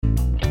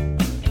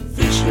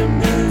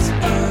fisherman's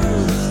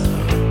Post.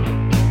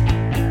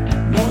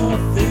 More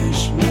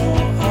fish,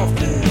 more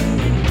often.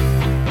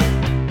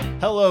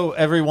 Hello,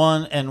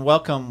 everyone, and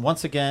welcome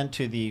once again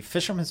to the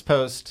Fisherman's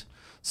Post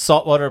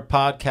Saltwater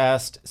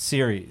Podcast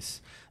Series.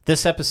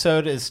 This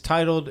episode is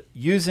titled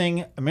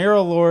Using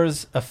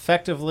MirrOlures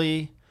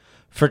Effectively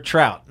for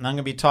Trout. And I'm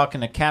going to be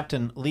talking to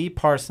Captain Lee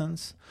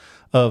Parsons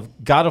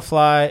of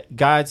Gotta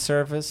Guide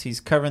Service. He's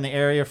covering the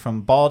area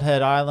from Bald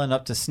Head Island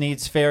up to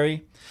Sneed's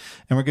Ferry.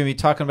 And we're going to be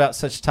talking about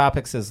such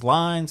topics as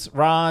lines,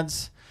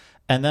 rods,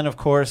 and then, of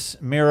course,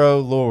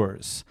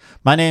 MirrOlures.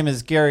 My name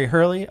is Gary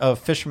Hurley of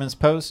Fisherman's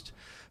Post.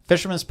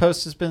 Fisherman's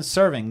Post has been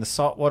serving the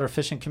saltwater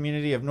fishing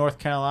community of North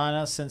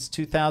Carolina since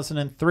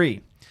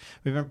 2003.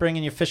 We've been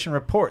bringing you fishing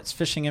reports,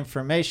 fishing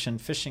information,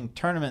 fishing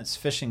tournaments,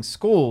 fishing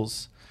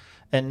schools,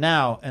 and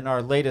now in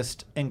our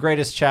latest and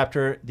greatest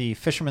chapter, the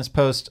Fisherman's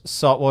Post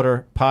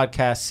Saltwater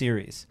Podcast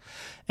Series.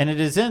 And it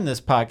is in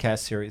this podcast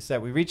series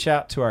that we reach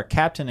out to our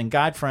captain and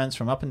guide friends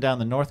from up and down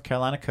the North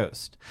Carolina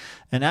coast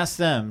and ask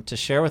them to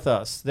share with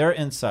us their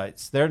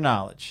insights, their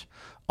knowledge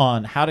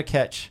on how to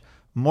catch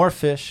more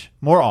fish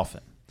more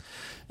often.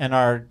 And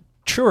our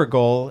truer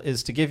goal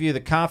is to give you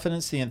the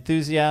confidence, the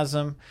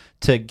enthusiasm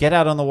to get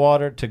out on the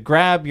water, to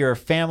grab your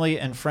family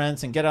and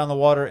friends and get out on the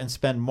water and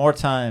spend more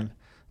time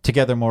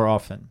together more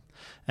often.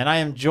 And I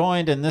am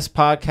joined in this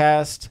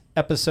podcast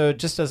episode,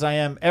 just as I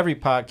am every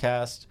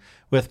podcast,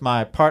 with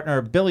my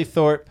partner, Billy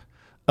Thorpe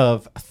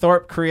of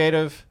Thorpe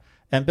Creative.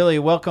 And Billy,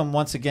 welcome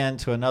once again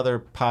to another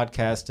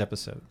podcast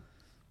episode.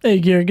 Hey,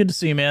 Gary, good to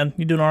see you, man.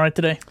 You doing all right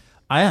today?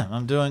 I am.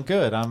 I'm doing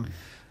good. I'm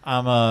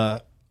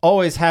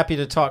always happy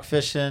to talk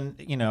fishing,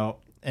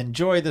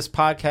 enjoy this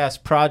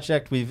podcast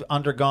project we've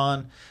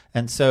undergone.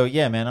 And so,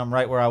 yeah, man, I'm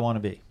right where I want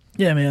to be.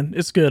 Yeah, man,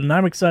 it's good. And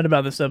I'm excited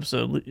about this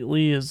episode.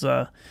 Lee is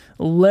a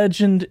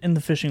legend in the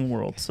fishing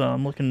world. So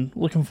I'm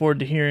looking forward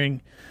to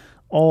hearing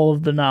all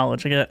of the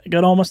knowledge. I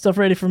got all my stuff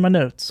ready for my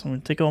notes. I'm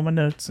going to take all my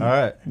notes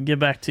and get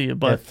back to you.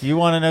 But if you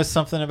want to know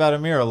something about a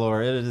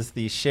MirrOlure, it is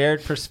the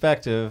shared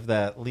perspective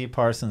that Lee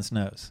Parsons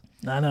knows.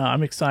 I know.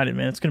 I'm excited,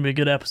 man. It's going to be a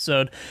good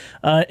episode.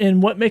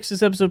 And what makes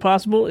this episode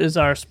possible is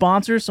our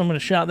sponsors. So I'm going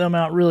to shout them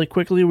out really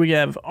quickly. We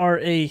have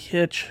RA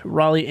Hitch,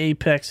 Raleigh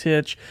Apex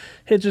Hitch,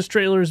 hitches,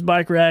 trailers,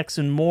 bike racks,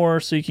 and more.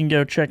 So you can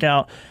go check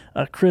out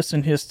Chris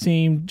and his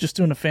team, just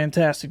doing a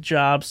fantastic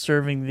job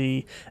serving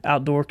the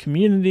outdoor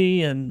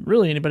community and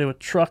really anybody with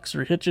trucks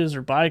or hitches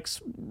or bikes.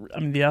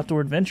 I mean, the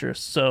outdoor adventurous.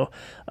 So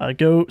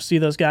go see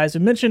those guys.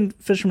 And mention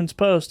Fisherman's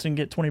Post and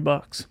get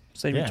 $20.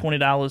 Save you $20.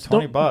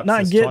 $20.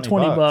 Not get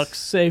 $20.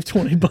 Save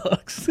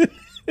 $20.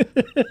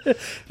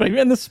 Like,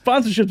 man, this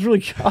sponsorship's really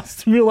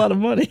costing me a lot of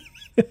money.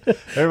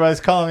 Everybody's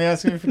calling me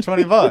asking me for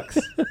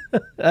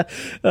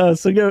 $20.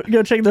 So go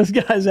check those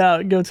guys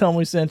out. Go tell them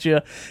we sent you.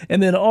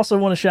 And then also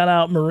want to shout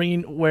out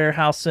Marine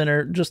Warehouse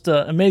Center. Just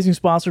an amazing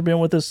sponsor. Been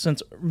with us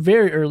since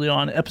very early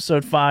on.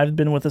 Episode 5.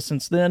 Been with us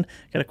since then.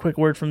 Got a quick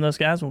word from those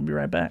guys. We'll be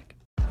right back.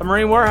 At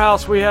Marine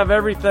Warehouse, we have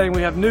everything.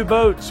 We have new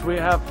boats, we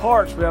have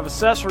parts, we have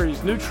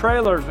accessories, new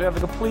trailers, we have a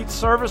complete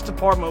service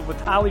department with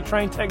highly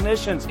trained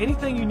technicians.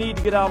 Anything you need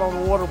to get out on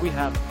the water, we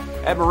have it.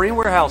 At Marine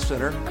Warehouse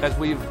Center, as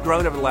we've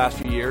grown over the last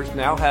few years,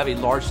 now have a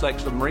large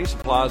selection of marine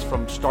supplies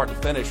from start to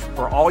finish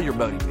for all your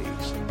boating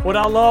needs. What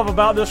I love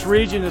about this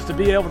region is to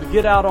be able to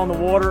get out on the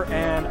water,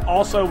 and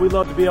also we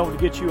love to be able to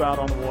get you out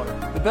on the water.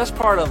 The best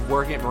part of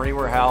working at Marine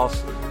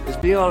Warehouse is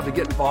being able to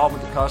get involved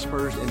with the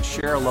customers and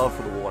share a love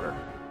for the water.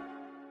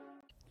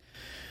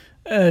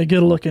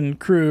 Good-looking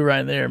crew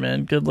right there,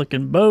 man.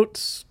 Good-looking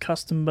boats,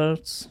 custom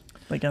boats.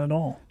 They got it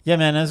all. Yeah,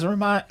 man. As a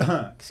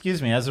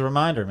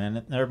reminder,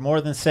 man, they're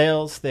more than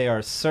sales. They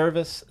are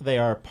service. They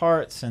are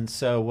parts. And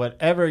so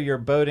whatever your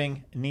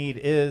boating need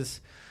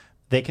is,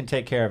 they can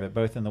take care of it,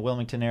 both in the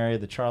Wilmington area,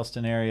 the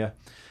Charleston area.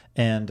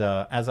 And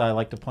as I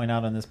like to point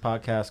out on this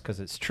podcast, because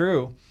it's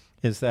true,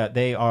 is that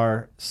they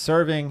are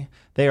serving,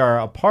 they are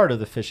a part of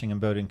the fishing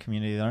and boating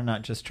community. They're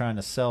not just trying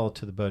to sell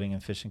to the boating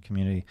and fishing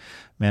community.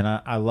 Man,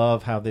 I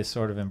love how they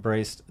sort of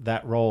embraced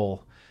that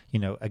role,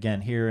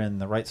 again, here in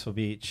the Wrightsville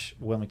Beach,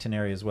 Wilmington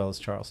area, as well as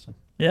Charleston.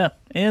 Yeah,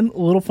 and a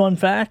little fun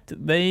fact,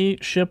 they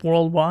ship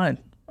worldwide.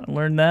 I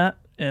learned that,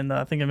 and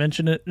I think I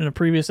mentioned it in a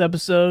previous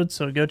episode,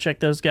 so go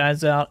check those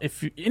guys out.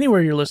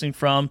 Anywhere you're listening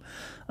from,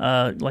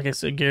 like I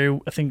said, Gary,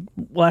 I think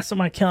last time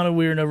I counted,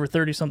 we were in over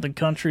 30-something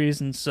countries,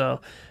 and so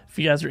if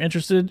you guys are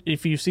interested,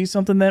 if you see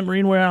something that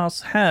Marine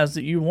Warehouse has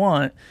that you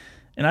want,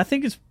 and I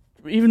think it's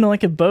even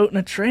like a boat and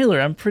a trailer,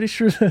 I'm pretty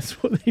sure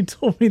that's what they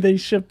told me they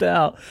shipped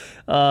out.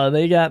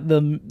 They got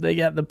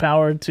the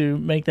power to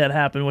make that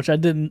happen, which I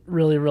didn't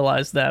really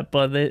realize that,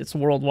 but it's a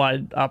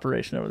worldwide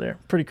operation over there.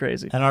 Pretty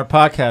crazy. And our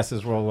podcast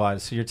is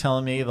worldwide, so you're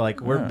telling me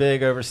we're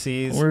big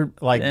overseas,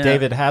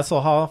 David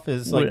Hasselhoff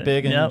is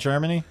big in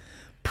Germany?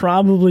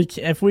 Probably,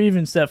 if we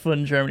even set foot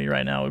in Germany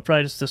right now, we're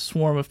probably just a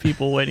swarm of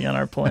people waiting on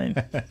our plane.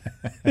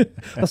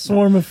 A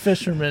swarm of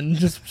fishermen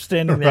just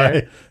standing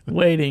there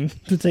waiting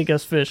to take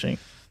us fishing.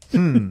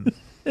 Maybe.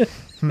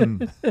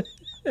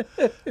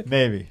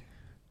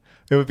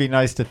 It would be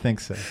nice to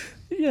think so.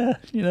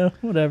 Yeah,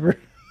 whatever.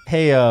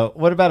 Hey,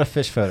 what about a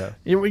fish photo?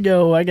 Here we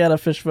go. I got a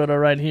fish photo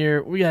right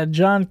here. We got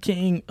John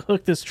King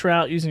hooked this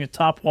trout using a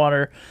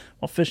topwater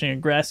while fishing a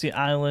grassy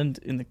island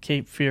in the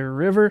Cape Fear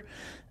River.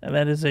 And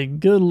that is a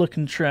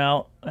good-looking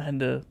trout. I had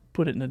to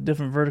put it in a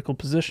different vertical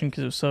position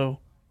because it was so...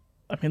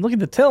 I mean, look at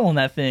the tail on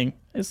that thing.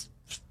 It's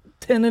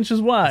 10 inches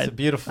wide. It's a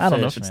beautiful I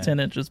don't know fish, if it's man.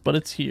 10 inches, but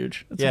it's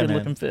huge. It's a Yeah,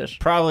 good-looking man. fish.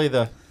 Probably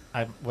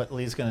what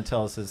Lee's going to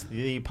tell us is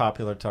the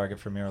popular target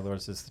for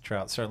MirrOlures is the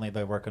trout. Certainly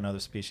they work on other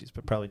species,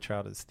 but probably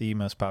trout is the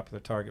most popular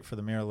target for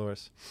the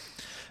MirrOlures.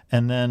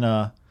 And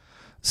then,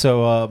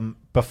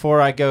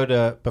 before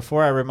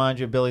I remind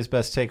you of Billy's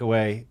best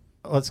takeaway,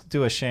 let's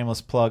do a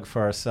shameless plug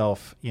for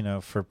ourselves,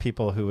 for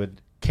people who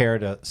would care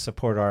to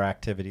support our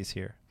activities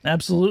here.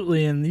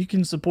 Absolutely, and you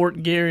can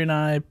support Gary and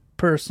I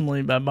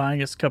personally by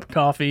buying us a cup of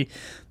coffee.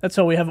 That's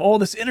how we have all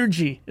this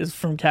energy, is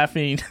from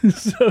caffeine.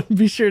 So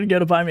be sure to go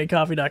to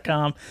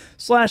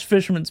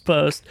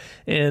buymeacoffee.com/fisherman's-post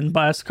and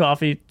buy us a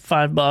coffee,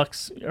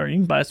 $5, or you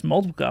can buy us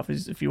multiple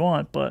coffees if you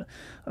want, but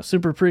I'm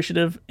super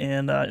appreciative,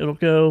 and it'll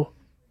go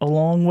a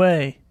long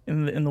way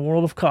in the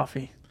world of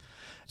coffee.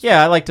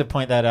 Yeah, I like to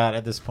point that out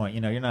at this point.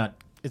 You're not.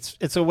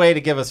 It's a way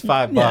to give us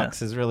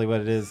 $5 is really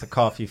what it is. A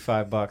coffee,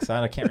 $5.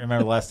 I can't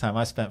remember the last time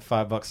I spent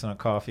 $5 on a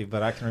coffee,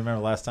 but I can remember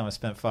the last time I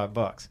spent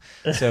 $5.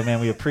 So man,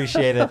 we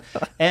appreciate it.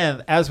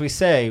 And as we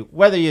say,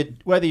 whether you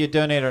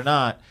donate or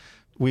not,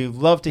 we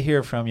love to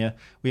hear from you.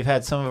 We've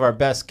had some of our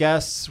best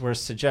guests were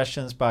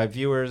suggestions by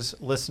viewers,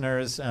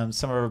 listeners, and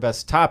some of our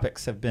best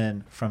topics have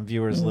been from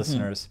viewers,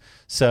 listeners.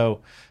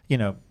 So,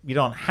 you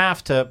don't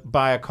have to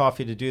buy a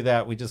coffee to do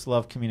that. We just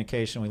love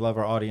communication. We love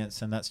our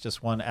audience, and that's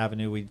just one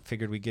avenue we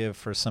figured we'd give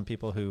for some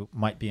people who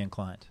might be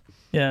inclined.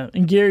 Yeah,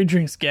 and Gary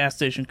drinks gas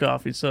station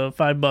coffee, so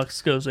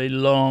 $5 goes a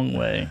long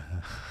way.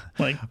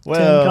 Like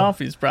 10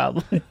 coffees,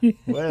 probably.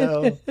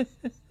 Well,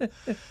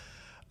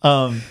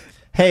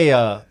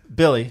 hey,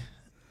 Billy.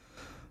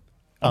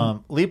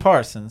 Lee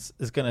Parsons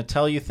is going to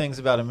tell you things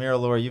about a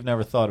MirrOlure you've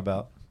never thought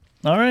about.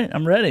 All right,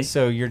 I'm ready.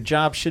 So your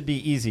job should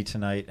be easy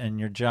tonight, and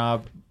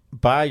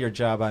by your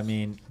job, I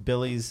mean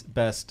Billy's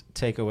best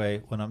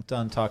takeaway when I'm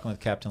done talking with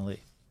Captain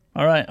Lee.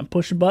 All right, I'm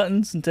pushing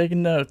buttons and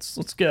taking notes.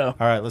 Let's go.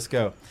 All right, let's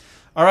go.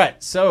 All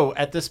right, so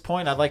at this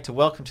point, I'd like to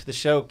welcome to the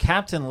show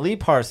Captain Lee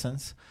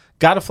Parsons,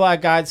 Gotta Fly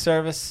Guide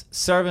Service,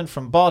 serving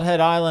from Bald Head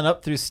Island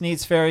up through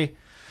Sneads Ferry.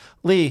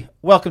 Lee,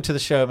 welcome to the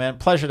show, man.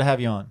 Pleasure to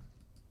have you on.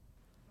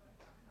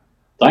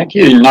 Thank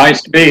you.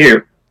 Nice to be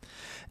here.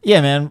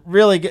 Yeah, man.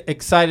 Really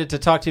excited to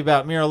talk to you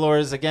about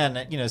MirrOlures.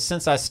 Again,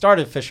 since I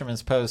started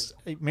Fisherman's Post,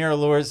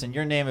 MirrOlures and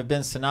your name have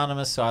been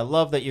synonymous, so I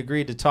love that you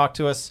agreed to talk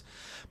to us.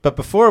 But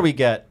before we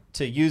get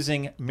to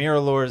using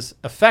MirrOlures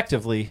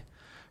effectively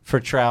for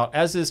trout,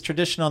 as is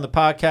tradition on the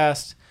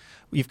podcast,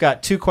 we've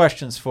got 2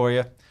 questions for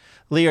you.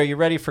 Lee, are you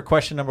ready for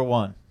question number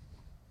 1?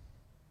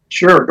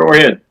 Sure, go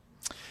ahead.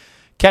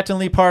 Captain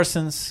Lee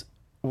Parsons,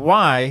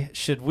 why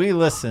should we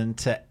listen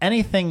to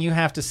anything you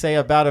have to say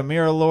about a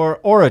MirrOlure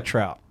or a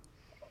trout?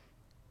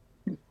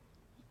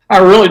 I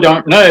really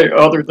don't know,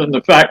 other than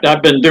the fact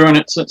I've been doing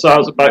it since I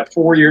was about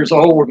 4 years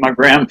old with my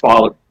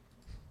grandfather.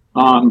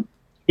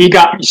 He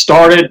got me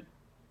started,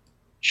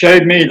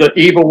 showed me the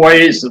evil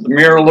ways of the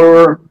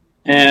MirrOlure,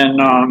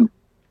 and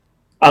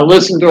I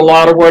listened to a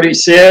lot of what he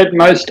said.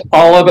 Most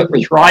all of it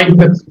was right,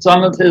 but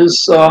some of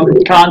his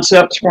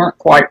concepts weren't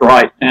quite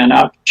right, and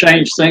I've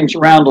changed things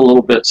around a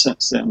little bit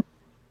since then.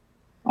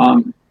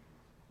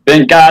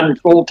 Been guiding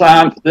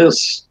full-time for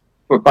this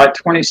for about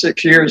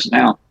 26 years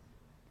now.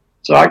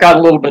 So I got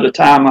a little bit of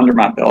time under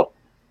my belt.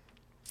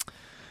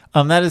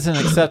 That is an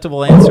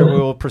acceptable answer. We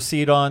will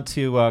proceed on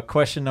to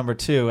question number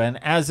 2. And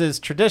as is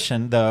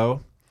tradition,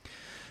 though,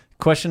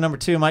 question number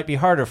 2 might be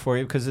harder for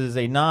you because it is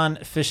a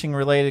non-fishing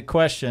related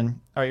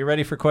question. Are you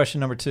ready for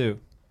question number 2?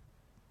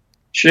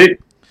 Shoot.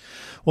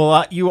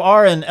 Well, you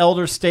are an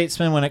elder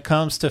statesman when it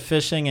comes to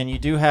fishing, and you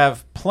do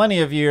have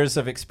plenty of years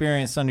of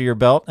experience under your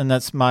belt. And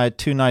that's my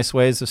 2 nice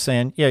ways of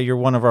saying, yeah, you're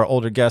one of our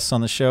older guests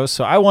on the show.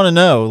 So I want to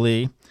know,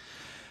 Lee,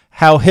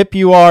 how hip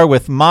you are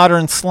with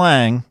modern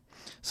slang.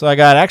 So I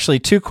got actually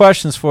 2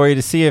 questions for you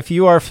to see if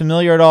you are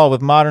familiar at all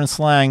with modern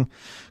slang.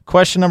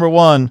 Question number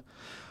 1,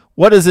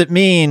 what does it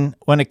mean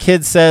when a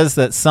kid says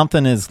that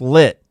something is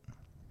lit?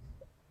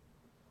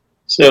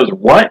 Says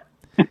what?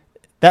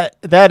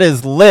 That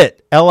is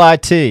lit,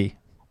 L-I-T.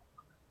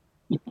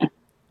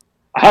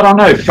 I don't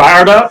know,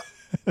 fired up?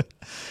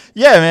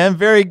 Yeah, man,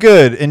 very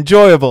good,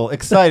 enjoyable,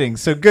 exciting.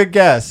 So good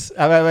guess.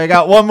 I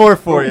got one more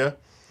for you.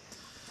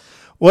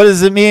 What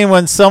does it mean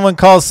when someone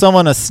calls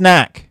someone a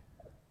snack?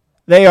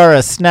 They are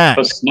a snack.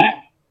 A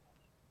snack?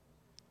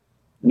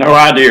 No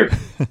idea.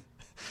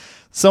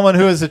 Someone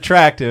who is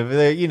attractive.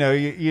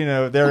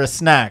 They're a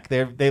snack.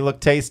 They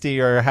look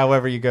tasty, or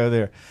however you go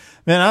there.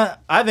 Man,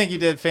 I think you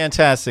did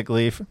fantastic,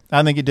 Leaf.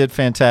 I think you did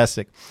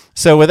fantastic.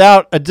 So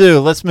without ado,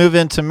 let's move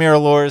into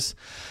MirrOlures.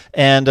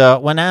 And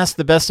when asked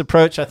the best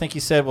approach, I think you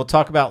said we'll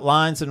talk about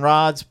lines and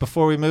rods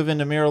before we move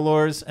into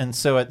MirrOlures. And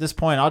so at this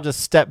point, I'll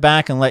just step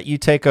back and let you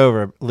take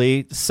over,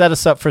 Lee. Set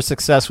us up for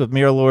success with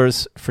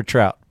MirrOlures for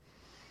trout.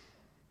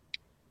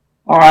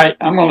 All right,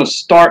 I'm going to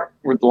start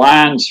with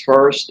lines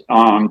first.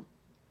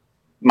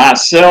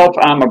 Myself,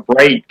 I'm a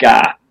braid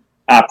guy.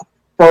 I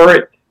prefer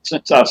it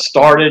since I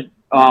started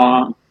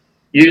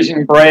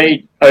using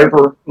braid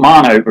over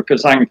mono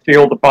because I can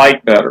feel the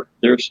bite better.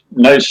 There's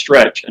no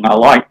stretch, and I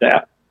like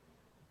that.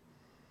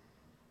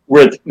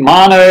 With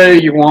mono,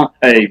 you want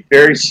a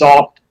very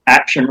soft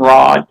action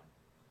rod.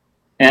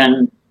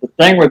 And the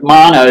thing with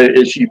mono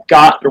is you've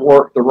got to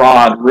work the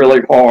rod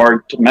really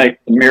hard to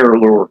make the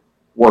MirrOlure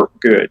work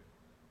good.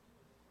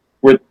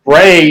 With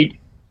braid,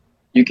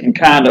 you can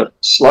kind of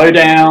slow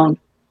down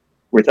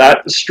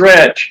without the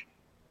stretch.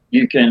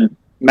 You can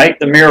make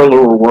the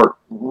MirrOlure work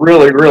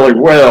really, really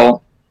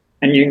well,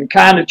 and you can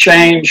kind of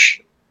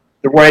change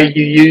the way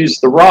you use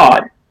the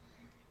rod.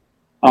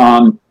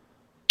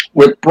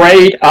 With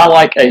braid, I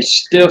like a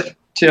stiff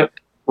tip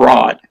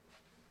rod.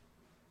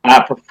 I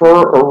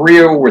prefer a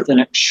reel with an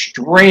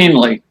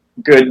extremely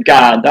good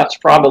guide. That's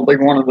probably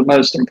one of the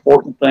most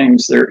important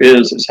things there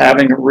is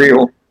having a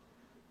reel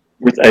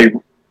with a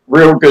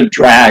real good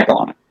drag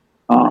on it.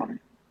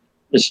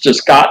 It's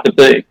just got to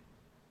be.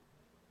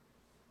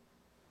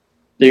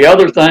 The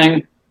other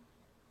thing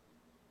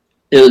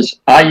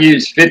is I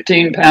use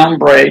 15-pound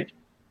braid,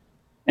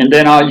 and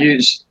then I'll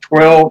use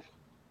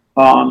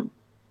 12-pound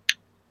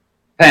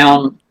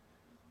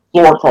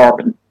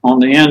fluorocarbon on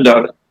the end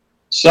of it.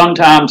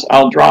 Sometimes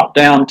I'll drop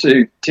down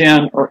to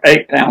 10 or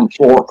 8-pound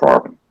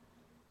fluorocarbon,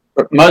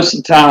 but most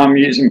of the time I'm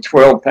using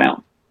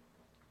 12-pound.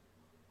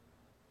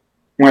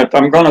 If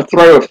I'm going to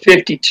throw a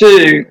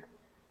 52,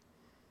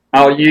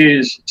 I'll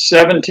use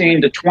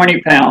 17 to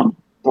 20-pound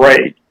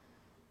braid.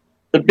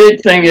 The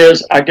big thing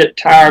is I get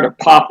tired of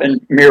popping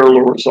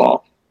MirrOlures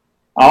off.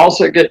 I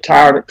also get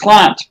tired of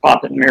clients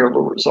popping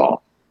MirrOlures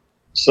off.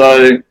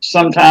 So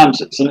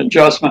sometimes it's an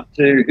adjustment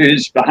to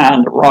who's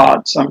behind the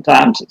rod.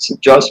 Sometimes it's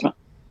adjustment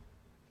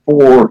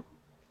for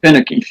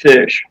finicky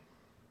fish.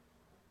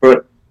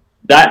 But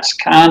that's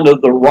kind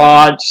of the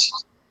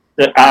rods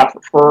that I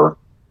prefer.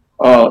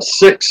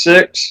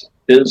 6.6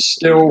 is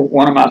still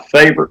one of my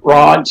favorite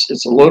rods.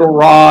 It's a little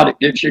rod. It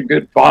gives you a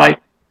good bite.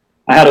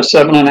 I had a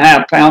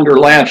 7.5 pounder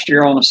last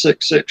year on a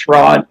 6.6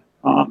 rod.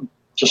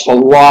 Just a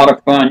lot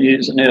of fun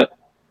using it.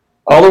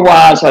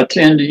 Otherwise, I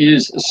tend to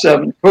use a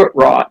 7-foot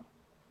rod.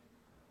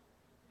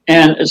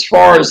 And as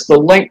far as the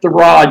length of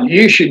rod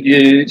you should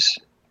use,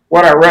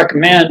 what I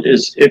recommend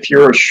is if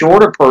you're a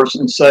shorter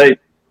person, say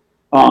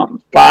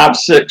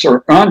 5'6"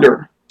 or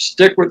under,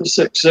 stick with a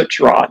 6.6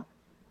 rod.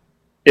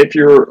 If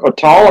you're a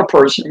taller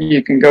person,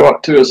 you can go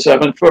up to a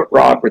 7-foot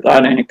rod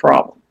without any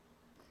problem.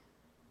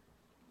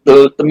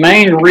 The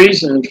main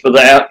reason for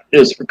that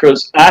is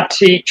because I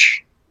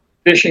teach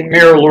fishing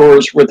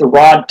MirrOlures with the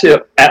rod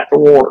tip at the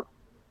water.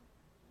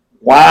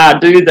 Why I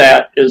do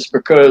that is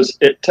because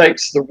it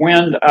takes the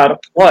wind out of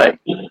play.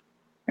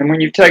 And when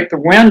you take the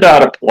wind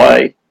out of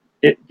play,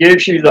 it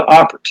gives you the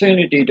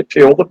opportunity to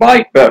feel the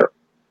bite better.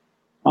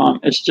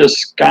 It's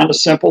just kind of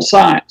simple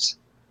science.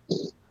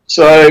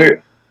 So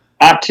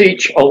I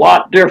teach a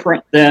lot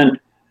different than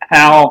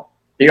how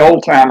the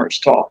old timers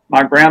taught.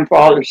 My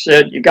grandfather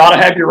said, you got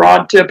to have your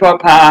rod tip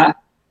up high.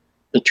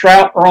 The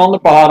trout are on the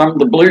bottom.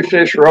 The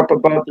bluefish are up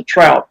above the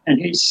trout. And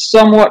he's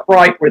somewhat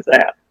right with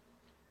that.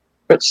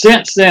 But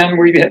since then,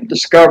 we have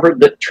discovered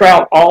that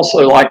trout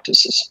also like to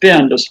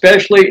suspend,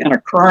 especially in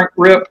a current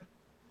rip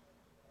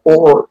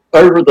or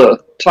over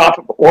the top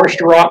of an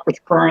oyster rock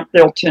with current,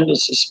 they'll tend to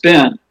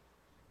suspend.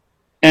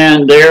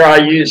 And there I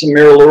use a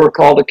MirrOlure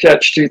called the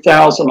Catch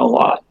 2000 a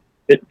lot.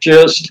 It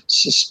just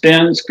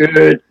suspends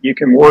good. You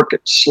can work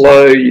it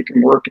slow, you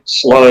can work it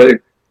slow,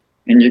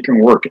 and you can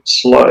work it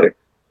slow.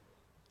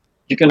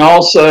 You can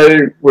also,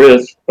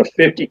 with a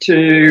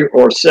 52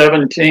 or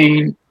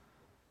 17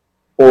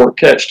 or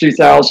Catch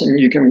 2000,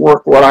 you can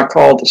work what I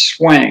call the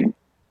swing.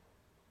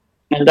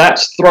 And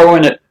that's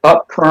throwing it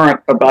up current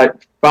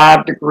about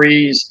 5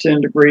 degrees,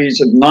 10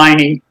 degrees of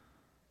 90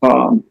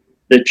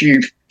 that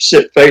you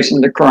sit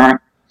facing the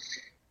current,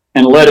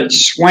 and let it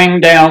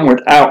swing down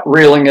without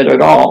reeling it at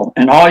all.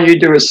 And all you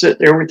do is sit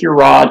there with your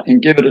rod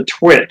and give it a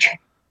twitch.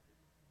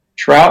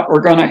 Trout are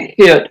going to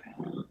hit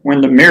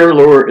when the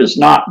MirrOlure is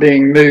not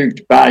being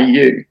moved by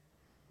you.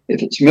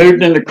 If it's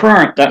moved in the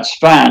current, that's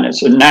fine.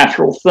 It's a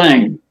natural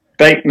thing.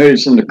 Bait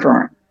moves in the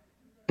current.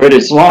 But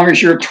as long as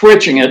you're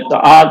twitching it,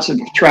 the odds of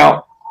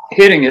trout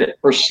hitting it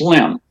are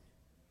slim.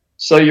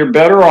 So you're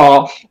better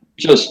off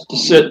just to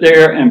sit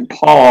there and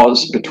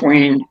pause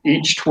between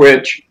each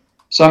twitch,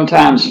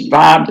 sometimes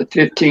 5 to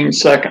 15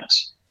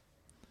 seconds.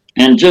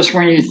 And just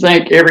when you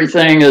think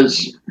everything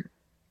is,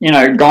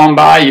 gone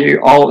by you,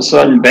 all of a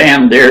sudden,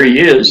 bam, there he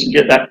is. You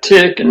get that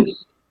tick and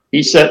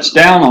he sets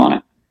down on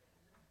it.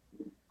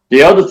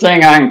 The other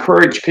thing I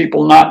encourage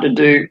people not to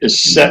do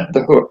is set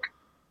the hook.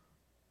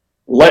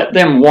 Let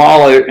them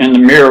wallow in the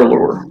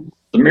MirrOlure.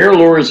 The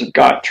MirrOlures have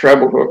got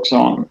treble hooks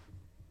on them.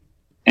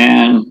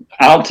 And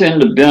I'll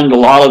tend to bend a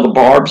lot of the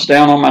barbs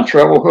down on my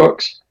treble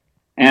hooks.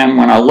 And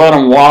when I let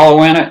them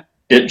wallow in it,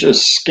 it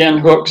just skin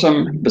hooks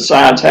them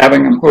besides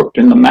having them hooked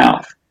in the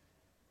mouth.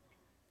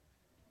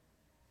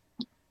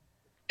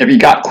 Have you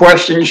got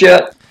questions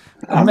yet?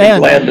 I'll Man. be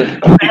glad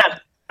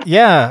to.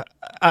 Yeah.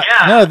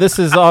 No, this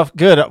is off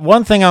good.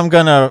 One thing I'm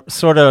going to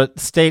sort of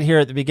state here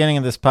at the beginning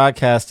of this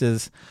podcast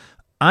is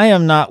I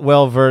am not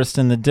well versed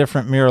in the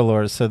different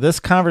MirrOlures. So this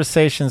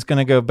conversation is going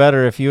to go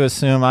better if you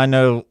assume I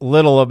know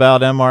little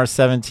about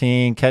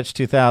MR17, Catch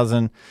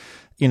 2000,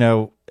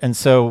 and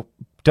so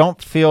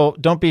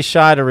don't be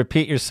shy to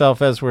repeat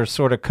yourself as we're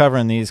sort of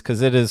covering these,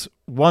 because it is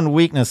one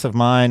weakness of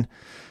mine.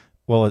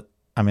 Well,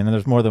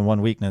 there's more than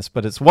one weakness,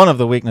 but it's one of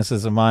the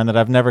weaknesses of mine that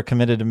I've never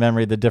committed to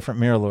memory the different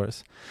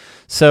MirrOlures.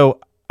 So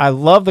I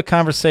love the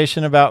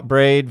conversation about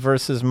braid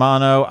versus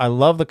mono. I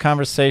love the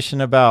conversation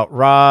about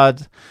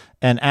rod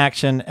and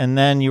action. And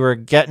then you were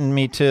getting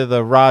me to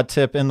the rod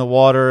tip in the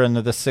water and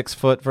the 6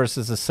 foot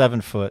versus the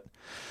 7 foot.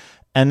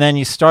 And then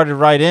you started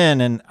right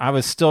in, and I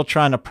was still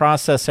trying to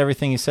process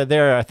everything you said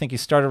there. I think you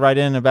started right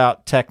in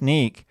about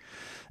technique.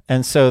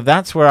 And so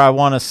that's where I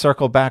want to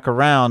circle back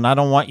around. I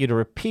don't want you to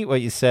repeat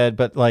what you said,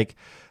 but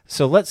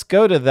so let's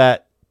go to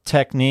that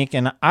technique.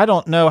 And I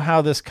don't know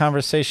how this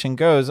conversation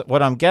goes.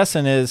 What I'm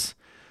guessing is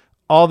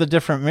all the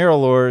different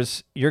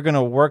MirrOlures, you're going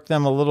to work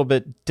them a little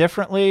bit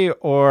differently,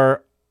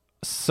 or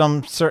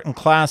some certain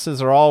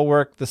classes are all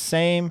work the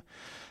same.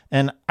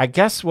 And I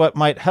guess what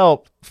might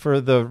help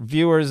for the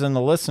viewers and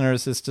the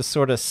listeners is to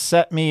sort of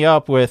set me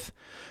up with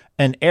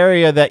an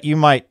area that you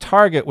might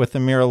target with the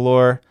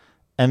MirrOlure,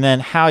 and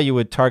then how you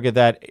would target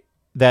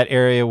that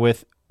area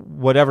with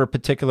whatever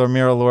particular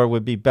MirrOlure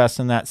would be best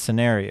in that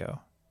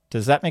scenario.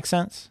 Does that make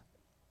sense?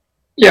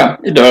 Yeah,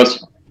 it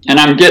does. And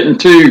I'm getting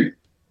to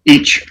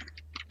each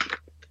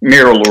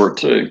MirrOlure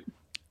too.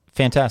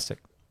 Fantastic.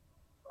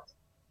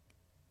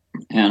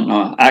 And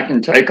I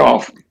can take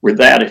off with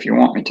that if you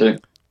want me to.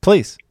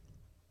 Please.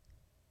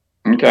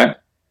 Okay.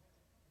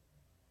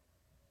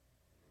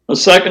 A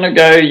second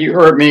ago, you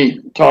heard me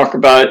talk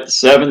about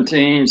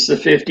 17s, the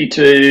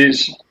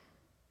 52s,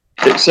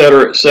 et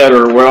cetera, et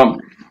cetera. Well,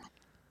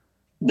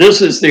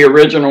 this is the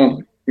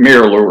original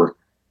MirrOlure.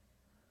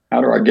 How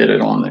do I get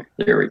it on there?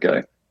 There we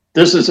go.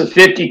 This is a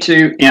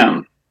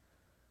 52M.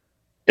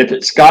 If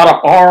it's got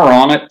an R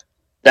on it,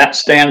 that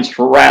stands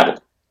for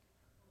rattle.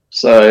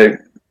 So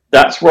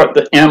that's what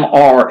the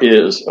MR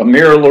is, a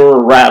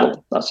MirrOlure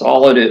rattle. That's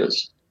all it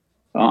is.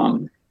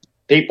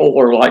 People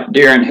are like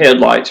deer in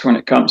headlights when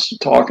it comes to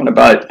talking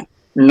about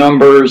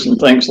numbers and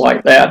things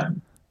like that.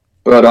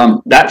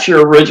 But that's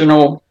your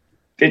original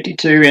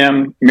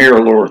 52M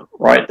MirrOlure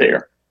right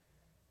there.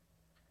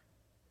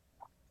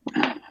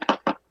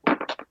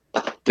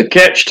 The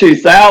Catch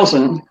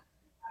 2000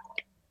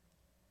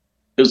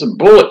 is a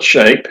bullet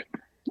shape,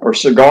 or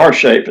cigar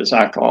shape as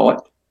I call it.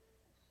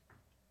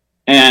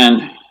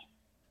 And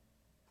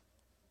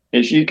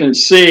as you can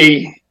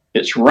see,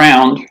 it's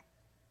round.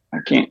 I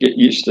can't get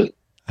used to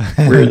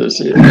where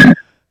this is.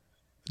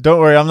 Don't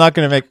worry, I'm not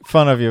going to make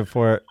fun of you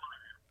for it.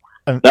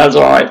 That's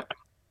all right.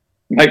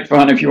 Make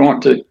fun if you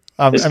want to.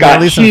 It's got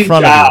at least in huge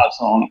front of eyes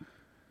on it.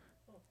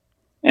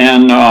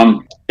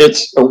 And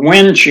it's a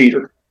wind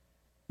cheater.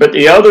 But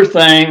the other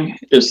thing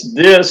is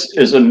this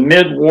is a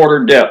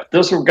mid-water depth.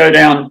 This will go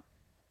down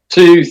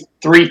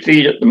 2-3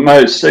 feet at the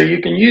most. So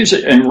you can use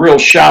it in real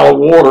shallow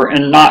water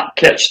and not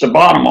catch the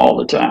bottom all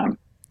the time.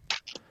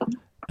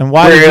 And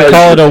why did you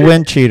call it a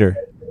wind cheater?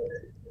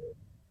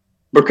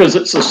 Because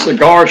it's a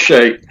cigar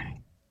shape.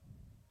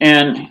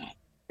 And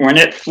when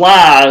it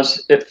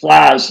flies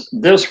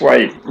this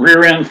way,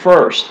 rear end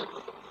first.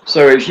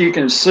 So as you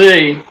can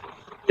see,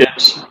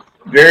 it's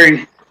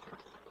very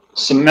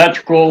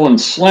symmetrical and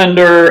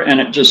slender, and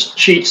it just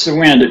cheats the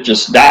wind. It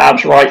just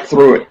dives right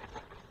through it.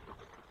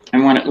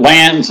 And when it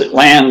lands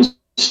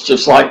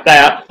just like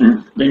that,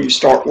 and then you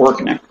start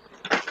working it.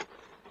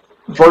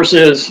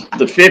 Versus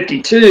the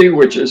 52,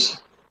 which is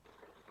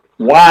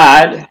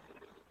wide.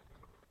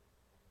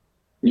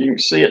 You can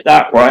see it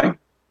that way.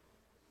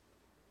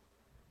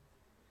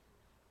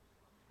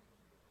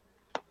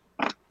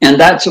 And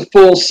that's a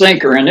full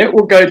sinker, and it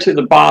will go to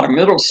the bottom.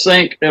 It'll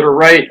sink at a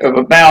rate of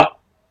about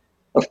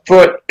a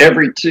foot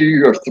every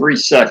 2 or 3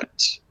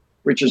 seconds,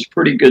 which is a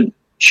pretty good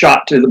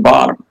shot to the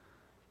bottom.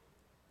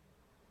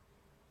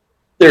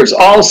 There's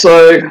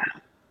also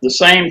the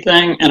same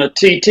thing in a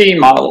TT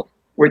model,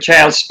 which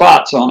has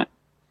spots on it.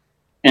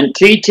 And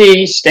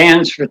TT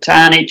stands for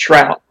tiny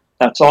trout.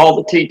 That's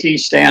all the TT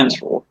stands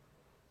for.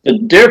 The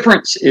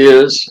difference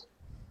is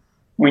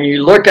when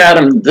you look at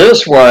them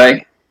this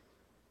way,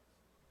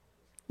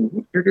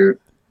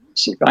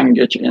 see if I can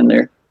get you in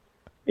there.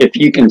 If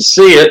you can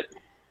see it,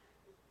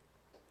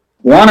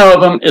 one of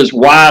them is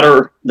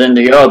wider than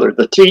the other.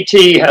 The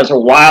TT has a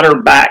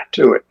wider back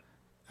to it.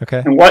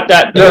 Okay. And what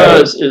that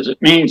does is it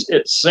means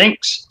it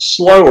sinks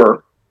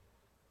slower,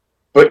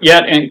 but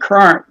yet in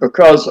current,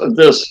 because of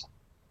this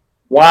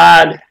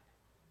wide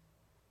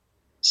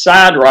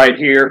side right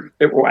here,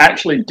 it will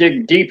actually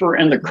dig deeper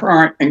in the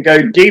current and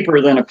go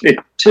deeper than a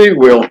 52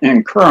 will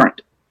in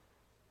current,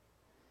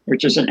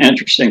 which is an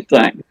interesting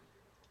thing.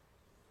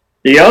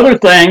 The other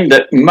thing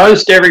that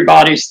most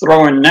everybody's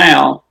throwing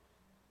now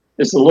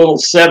is a little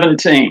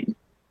 17.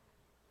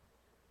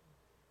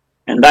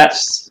 And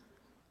that's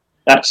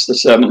the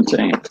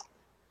 17.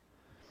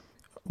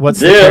 What's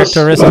the This-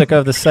 characteristic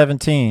of the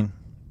 17?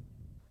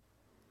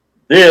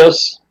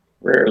 This,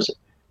 where is it?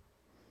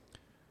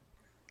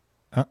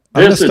 I'm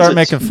going to This is start its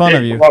making fun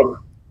of big you. brother.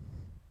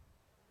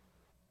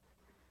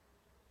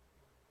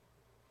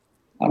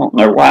 I don't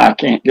know why I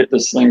can't get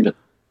this thing to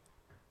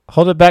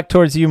Hold it back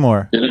towards you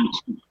more. get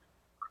in.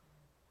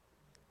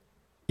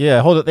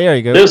 Yeah, hold it. There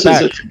you go. This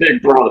back. is its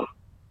big brother.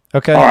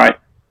 Okay. All right.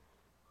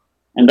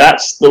 And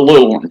that's the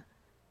little one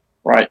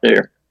right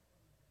there.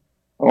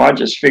 Oh, I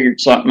just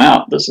figured something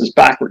out. This is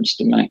backwards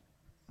to me.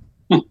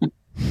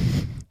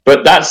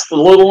 But that's the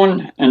little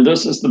one, and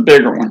this is the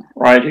bigger one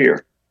right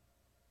here.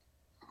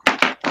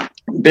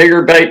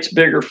 Bigger baits,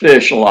 bigger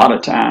fish a lot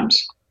of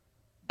times.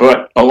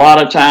 But a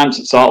lot of times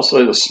it's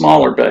also the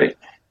smaller bait.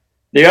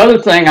 The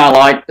other thing I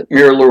like that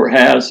MirrOlure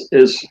has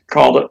is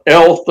called an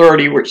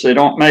L30, which they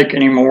don't make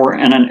anymore,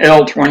 and an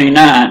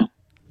L29.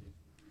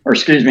 Or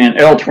excuse me, an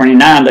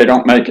L29 they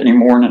don't make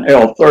anymore, and an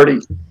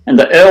L30. And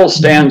the L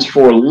stands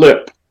for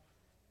lip.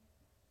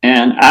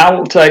 And I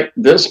will take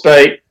this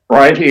bait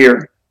right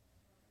here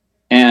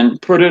and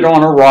put it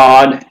on a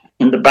rod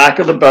in the back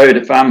of the boat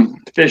if I'm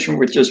fishing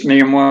with just me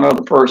and one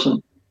other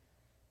person,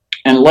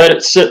 and let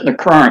it sit in the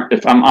current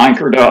if I'm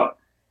anchored up,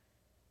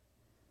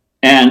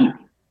 and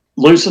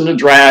loosen the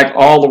drag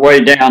all the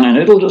way down, and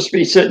it'll just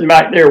be sitting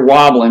back there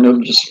wobbling.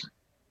 It'll just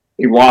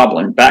be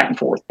wobbling back and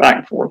forth, back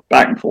and forth,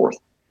 back and forth.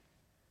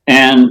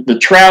 And the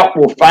trout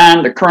will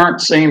find the current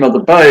seam of the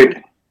boat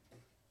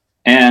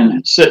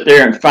and sit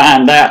there and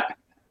find that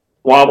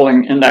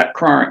wobbling in that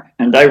current,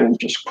 and they will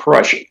just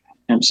crush it.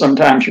 And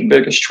sometimes your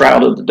biggest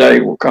trout of the day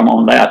will come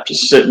on that,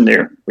 just sitting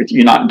there with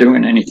you not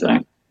doing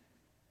anything.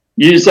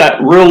 Use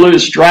that real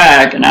loose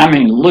drag, and I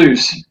mean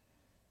loose,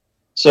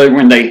 so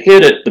when they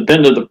hit it, the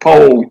bend of the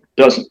pole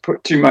doesn't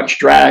put too much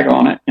drag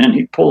on it, and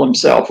he pull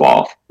himself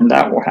off, and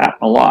that will happen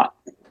a lot.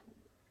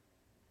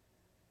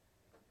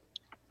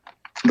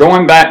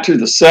 Going back to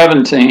the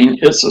 17,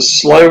 it's a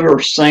slower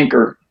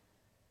sinker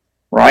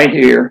right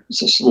here.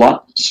 It's a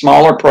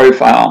smaller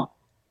profile,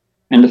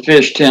 and the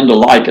fish tend to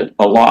like it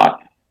a lot.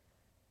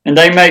 And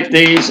they make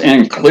these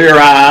in clear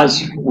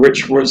eyes,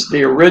 which was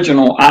the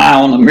original eye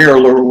on the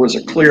MirrOlure, was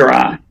a clear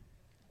eye.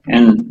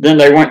 And then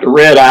they went to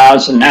red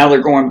eyes, and now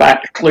they're going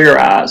back to clear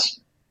eyes.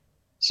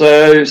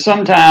 So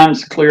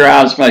sometimes clear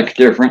eyes make a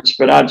difference,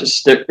 but I just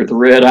stick with the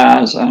red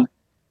eyes.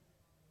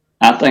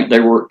 I think they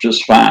work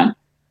just fine.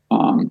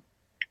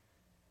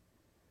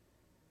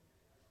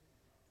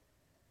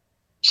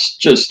 It's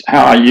just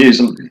how I use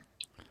them.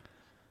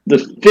 The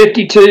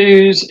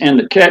 52s and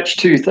the Catch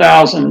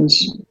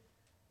 2000s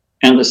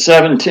and the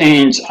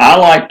 17s I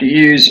like to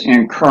use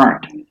in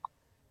current.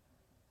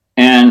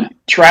 And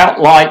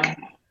trout like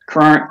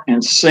current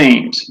and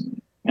seams.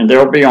 And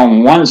they'll be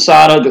on one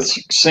side of the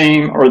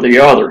seam or the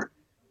other.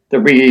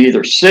 They'll be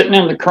either sitting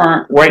in the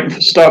current waiting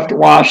for stuff to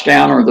wash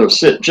down, or they'll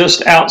sit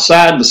just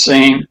outside the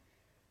seam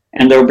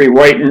and they'll be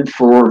waiting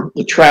for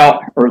the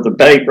trout, or the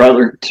bait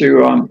rather,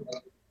 to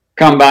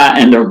come by,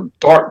 and they'll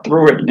dart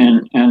through it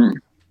and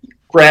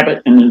grab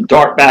it and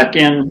dart back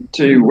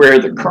into where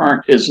the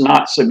current is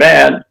not so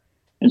bad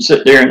and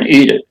sit there and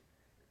eat it.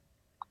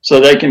 So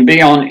they can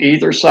be on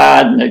either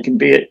side, and they can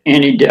be at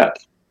any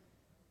depth.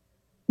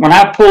 When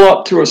I pull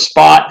up to a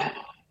spot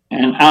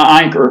and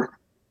I anchor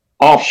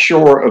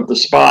offshore of the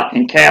spot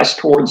and cast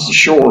towards the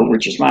shore,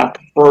 which is my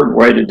preferred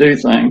way to do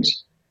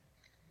things,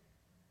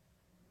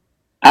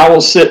 I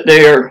will sit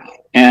there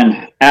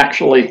and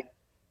actually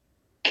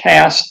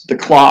cast the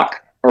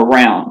clock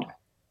around.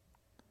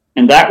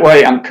 And that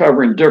way I'm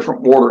covering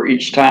different water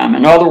each time.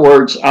 In other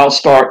words, I'll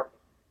start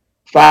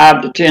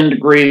 5 to 10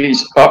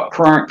 degrees up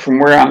current from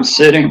where I'm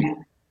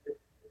sitting,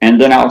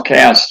 and then I'll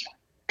cast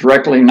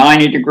directly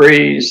 90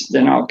 degrees,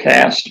 then I'll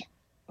cast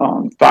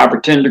 5 or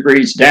 10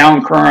 degrees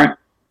down current,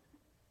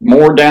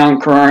 more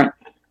down current,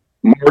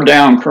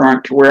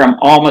 to where I'm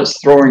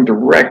almost throwing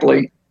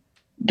directly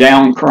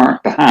down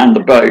current behind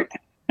the boat.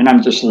 And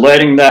I'm just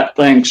letting that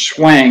thing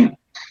swing.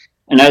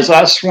 And as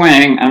I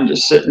swing, I'm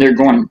just sitting there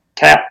going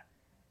tap,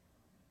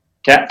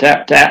 tap,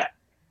 tap, tap,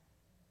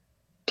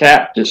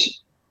 tap.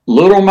 Just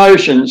little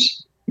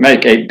motions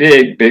make a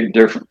big, big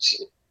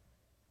difference.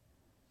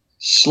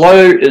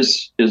 Slow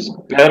is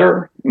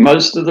better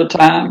most of the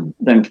time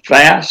than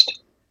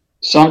fast.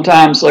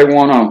 Sometimes they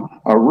want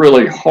a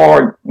really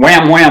hard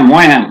wham, wham,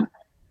 wham.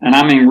 And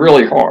I mean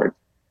really hard.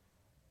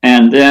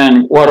 And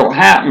then what will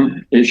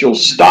happen is you'll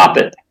stop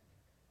it.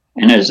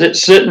 And as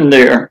it's sitting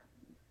there,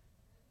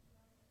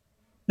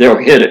 they'll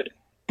hit it.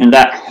 And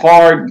that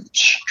hard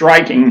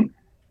striking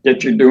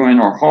that you're doing,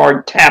 or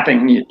hard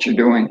tapping that you're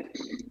doing,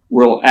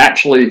 will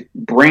actually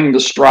bring the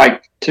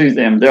strike to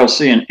them. They'll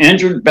see an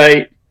injured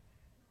bait.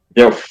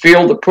 They'll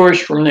feel the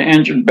push from the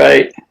injured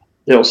bait.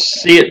 They'll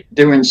see it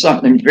doing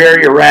something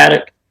very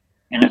erratic,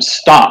 and it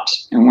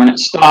stops. And when it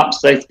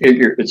stops, they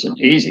figure it's an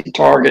easy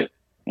target,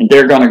 and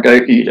they're going to go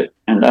eat it.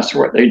 And that's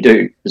what they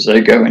do, is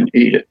they go and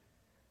eat it.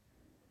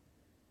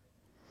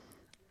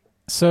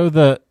 So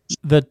the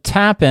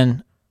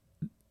tapping,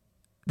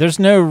 there's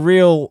no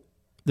real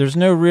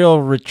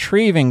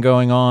retrieving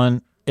going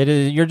on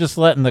you're just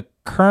letting the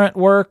current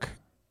work,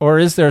 or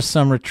is there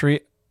some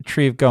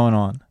retrieve going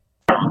on?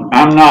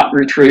 I'm not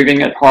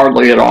retrieving it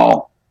hardly at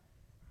all.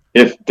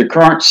 If the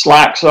current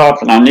slacks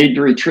up and I need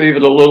to retrieve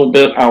it a little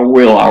bit, I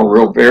will. I'll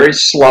reel very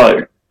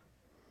slow.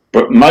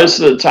 But most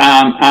of the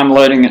time, I'm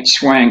letting it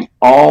swing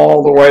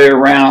all the way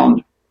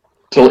around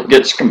till it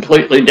gets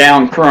completely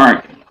down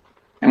current.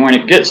 And when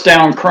it gets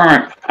down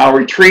current, I'll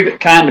retrieve it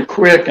kind of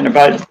quick, and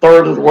about a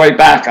third of the way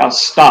back, I'll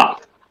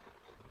stop.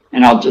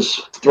 And I'll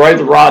just throw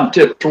the rod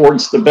tip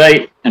towards the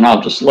bait, and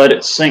I'll just let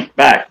it sink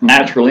back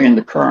naturally in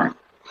the current.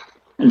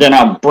 And then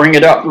I'll bring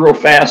it up real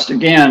fast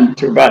again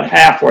to about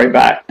halfway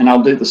back, and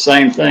I'll do the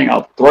same thing.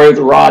 I'll throw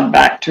the rod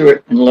back to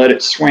it and let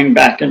it swing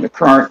back in the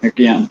current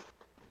again.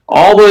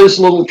 All those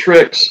little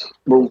tricks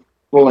will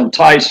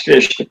entice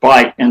fish to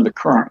bite in the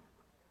current.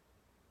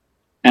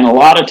 And a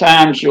lot of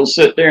times you'll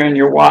sit there and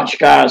you'll watch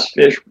guys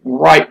fish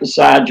right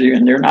beside you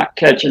and they're not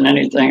catching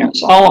anything.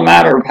 It's all a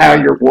matter of how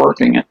you're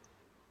working it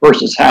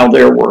versus how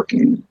they're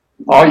working.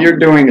 All you're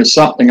doing is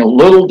something a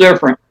little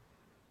different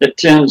that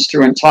tends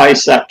to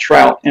entice that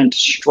trout into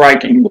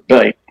striking the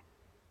bait.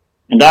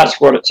 And that's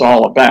what it's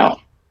all about.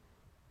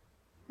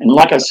 And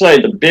like I say,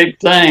 the big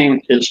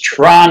thing is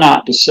try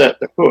not to set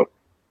the hook.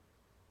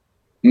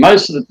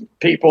 Most of the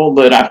people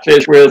that I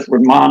fish with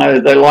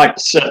mono, they like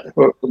to set the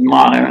hook with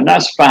mono, and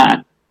that's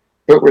fine.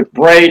 But with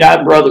braid,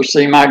 I'd rather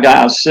see my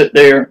guys sit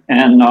there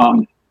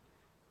and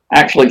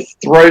actually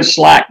throw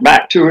slack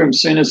back to him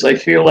as soon as they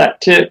feel that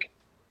tick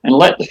and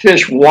let the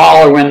fish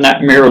wallow in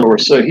that MirrOlure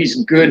so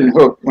he's good and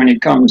hooked when he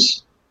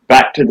comes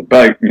back to the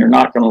boat, and you're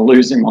not going to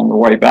lose him on the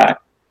way back.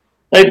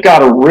 They've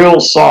got a real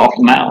soft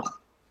mouth,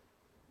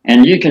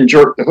 and you can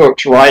jerk the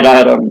hooks right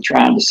out of them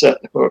trying to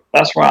set the hook.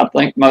 That's why I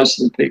think most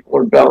of the people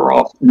are better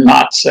off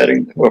not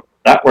setting the hook.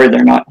 That way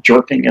they're not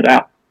jerking it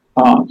out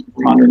from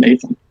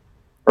underneath them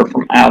or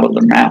from out of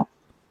their mouth.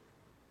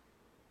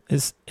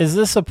 Is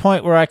this a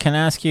point where I can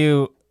ask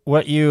you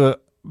what you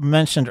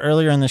mentioned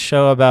earlier in the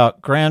show about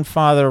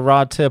grandfather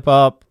rod tip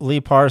up, Lee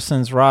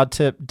Parsons rod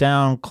tip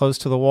down close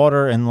to the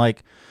water, and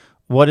like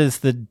what is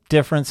the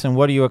difference and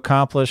what do you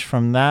accomplish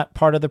from that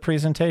part of the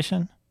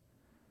presentation?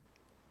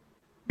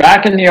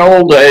 Back in the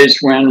old days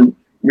when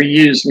we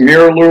used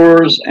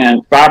MirrOlures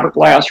and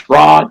fiberglass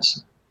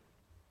rods,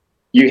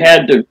 you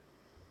had to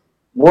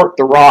work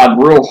the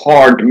rod real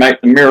hard to make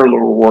the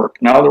MirrOlure work.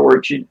 In other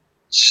words, you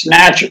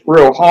snatch it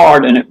real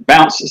hard and it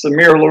bounces the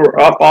MirrOlure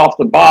up off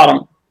the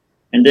bottom,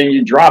 and then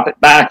you drop it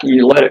back and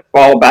you let it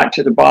fall back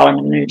to the bottom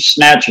and then you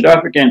snatch it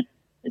up again.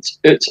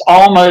 It's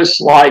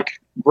almost like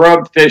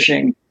grub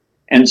fishing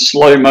in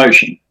slow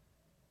motion.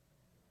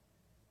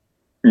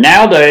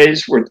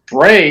 Nowadays with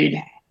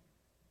braid,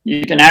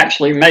 you can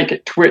actually make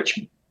it twitch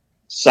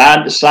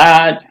side to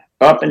side,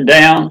 up and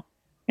down,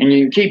 and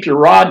you can keep your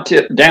rod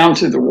tip down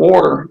to the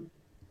water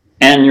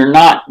and you're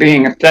not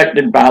being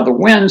affected by the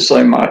wind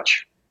so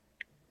much.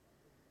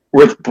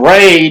 With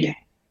braid,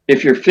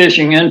 if you're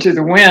fishing into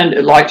the wind,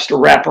 it likes to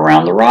wrap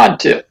around the rod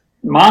tip.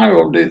 Mono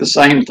will do the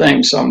same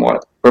thing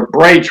somewhat, but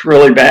braid's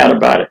really bad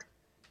about it.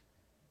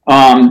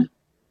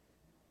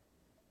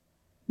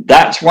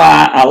 That's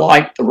why I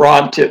like the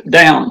rod tip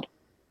down.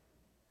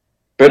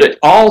 But it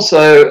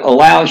also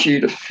allows you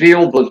to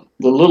feel the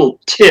little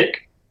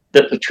tick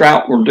that the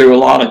trout will do a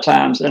lot of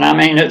times. And I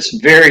mean, it's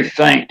very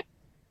faint,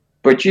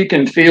 but you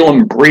can feel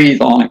them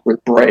breathe on it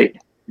with braid.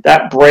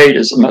 That braid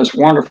is the most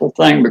wonderful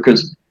thing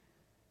because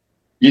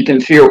you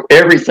can feel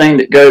everything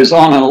that goes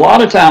on. And a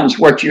lot of times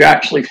what you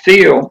actually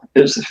feel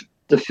is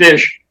the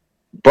fish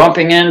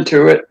bumping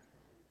into it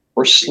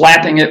or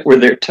slapping it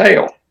with their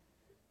tail.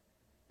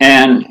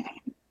 And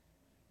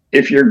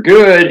if you're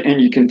good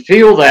and you can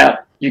feel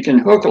that, you can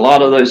hook a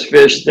lot of those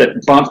fish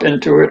that bump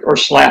into it or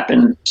slap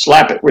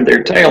it with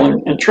their tail.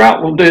 And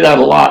trout will do that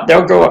a lot.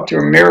 They'll go up to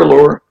a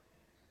MirrOlure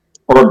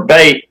or a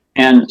bait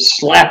and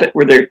slap it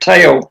with their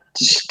tail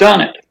to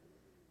stun it.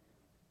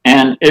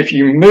 And if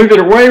you move it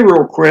away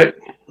real quick,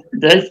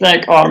 they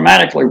think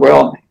automatically,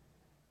 well,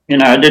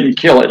 I didn't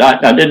kill it.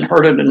 I didn't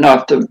hurt it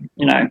enough to,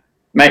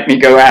 make me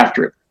go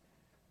after it.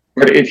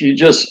 But if you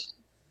just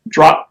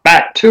drop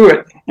back to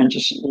it and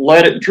just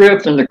let it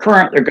drift in the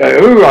current, they'll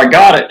go, ooh, I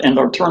got it. And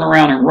they'll turn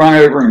around and run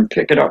over and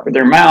pick it up with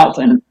their mouth,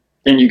 and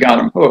then you got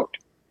them hooked.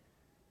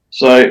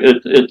 So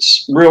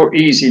it's real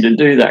easy to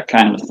do that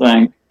kind of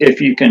thing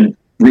if you can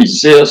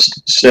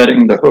resist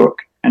setting the hook.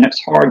 And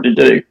it's hard to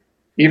do.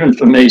 Even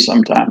for me,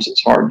 sometimes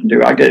it's hard to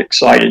do. I get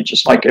excited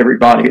just like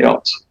everybody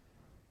else.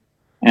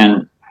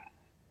 And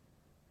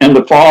in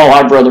the fall,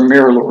 I'd rather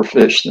MirrOlure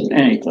fish than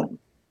anything.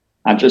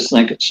 I just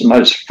think it's the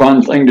most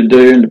fun thing to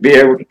do, and to be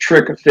able to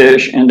trick a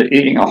fish into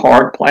eating a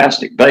hard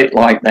plastic bait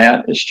like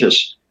that is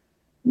just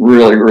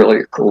really, really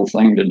a cool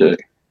thing to do.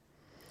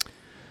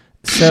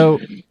 So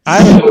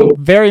I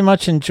very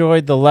much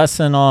enjoyed the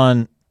lesson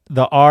on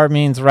the R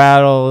means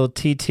rattle,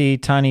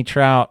 TT, tiny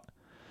trout.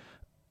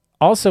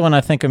 Also, when I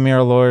think of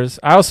MirrOlures,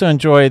 I also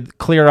enjoyed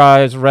clear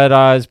eyes, red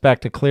eyes, back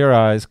to clear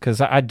eyes, because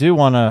I do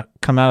want to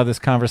come out of this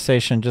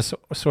conversation just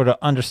sort of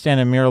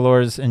understanding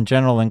MirrOlures in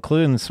general,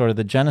 including sort of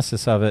the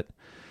genesis of it.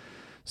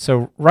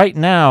 So right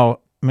now,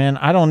 man,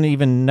 I don't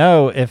even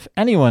know if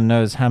anyone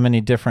knows how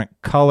many different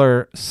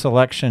color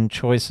selection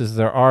choices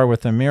there are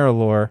with a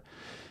MirrOlure.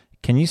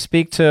 Can you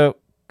speak to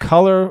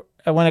color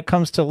when it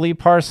comes to Lee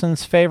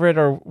Parsons' favorite,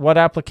 or what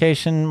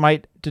application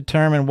might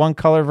determine one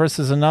color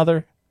versus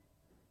another?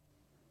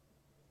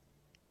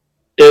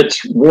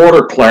 It's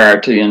water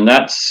clarity, and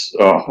that's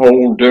a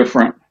whole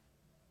different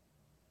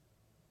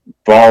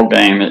ball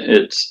game.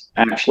 It's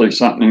actually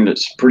something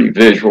that's pretty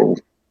visual.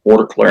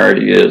 Water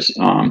clarity is,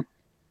 and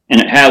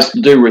it has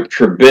to do with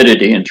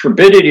turbidity. And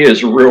turbidity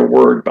is a real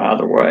word, by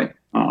the way.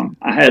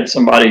 I had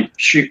somebody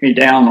shoot me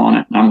down on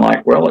it, and I'm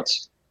like, well,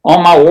 it's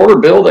on my water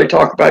bill. They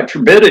talk about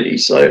turbidity,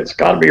 so it's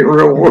got to be a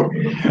real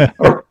word.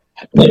 Or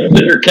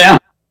they're counting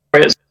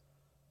as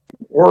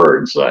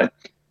words. So,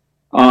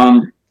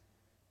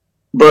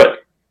 but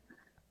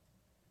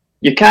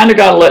you kind of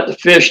got to let the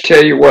fish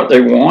tell you what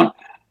they want.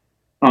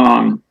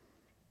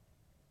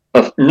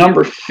 A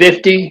number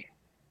 50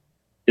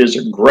 is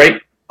a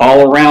great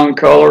all-around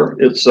color.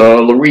 It's a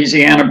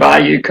Louisiana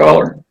Bayou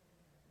color.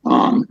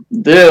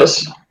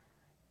 This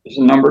is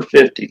a number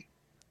 50,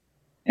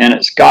 and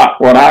it's got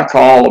what I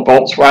call a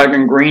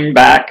Volkswagen green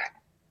back,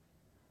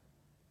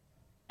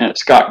 and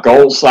it's got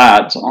gold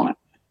sides on it,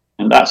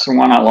 and that's the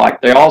one I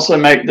like. They also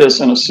make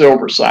this in a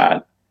silver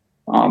side,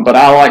 but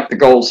I like the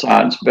gold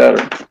sides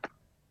better.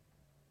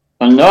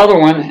 Another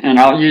one, and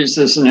I'll use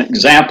this as an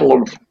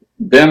example of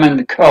them and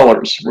the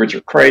colors, which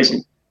are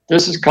crazy.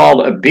 This is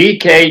called a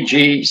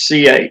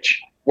BKGCH.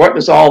 What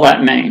does all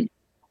that mean?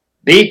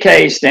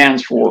 BK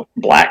stands for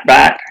black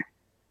back.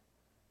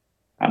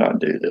 How do I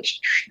do this?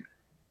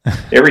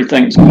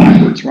 Everything's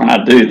backwards when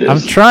I do this.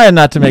 I'm trying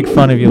not to make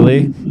fun of you,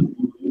 Lee.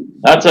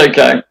 That's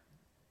okay.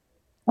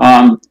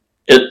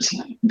 It's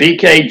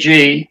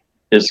BKG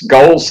is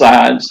gold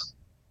sides,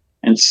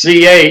 and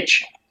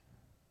CH,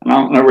 and I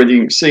don't know whether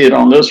you can see it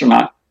on this or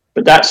not,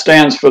 but that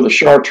stands for the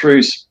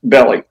chartreuse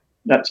belly.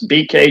 That's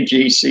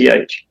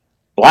BKGCH.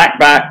 Black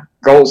back,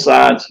 gold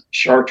sides,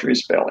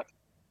 chartreuse belly.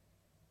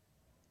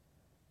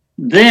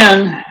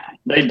 Then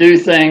they do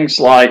things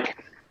like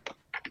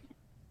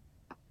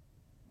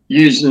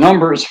use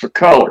numbers for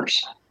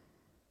colors.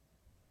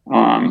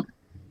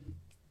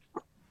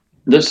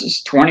 This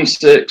is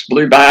 26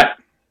 blue back,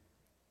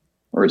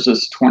 or is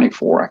this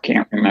 24? I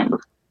can't remember.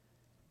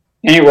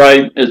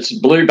 Anyway, it's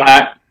blue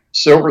back,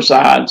 silver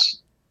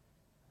sides.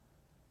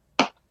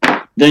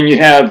 Then you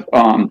have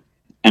an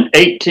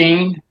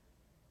 18,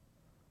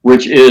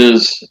 which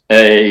is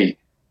a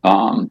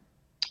mud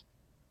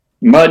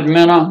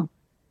minnow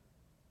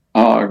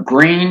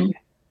green.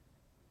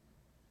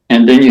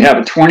 And then you have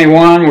a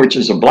 21, which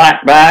is a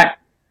black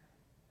back.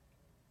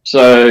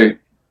 So,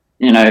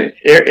 you know,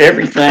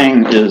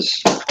 everything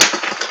is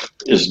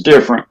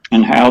different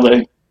in how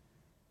they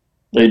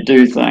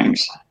do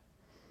things.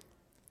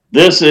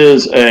 This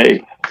is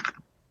a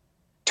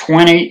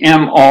 20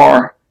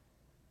 MR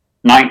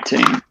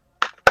 19,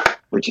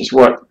 which is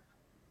what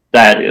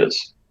that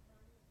is.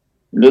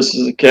 This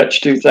is a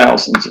Catch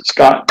 2000s. It's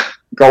got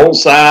gold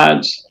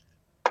sides,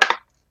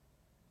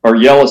 or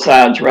yellow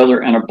sides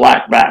rather, and a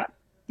black back.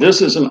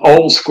 This is an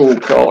old school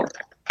color.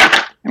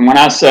 And when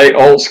I say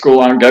old school,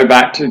 I go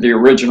back to the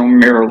original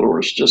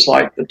MirrOlures, just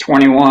like the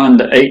 21,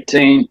 the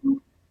 18,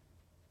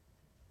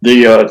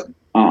 the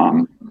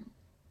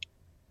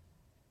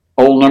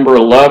old number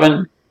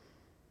 11,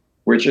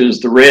 which is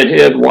the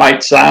redhead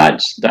white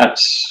sides.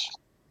 That's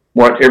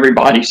what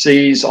everybody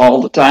sees all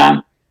the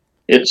time.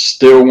 It's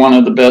still one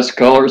of the best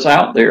colors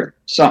out there.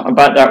 Something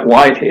about that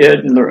white head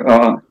and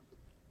the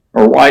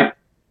or white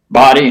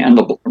body and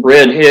the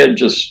red head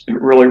just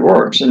really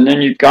works. And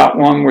then you've got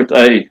one with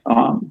a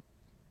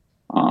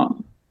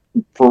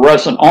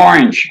fluorescent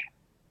orange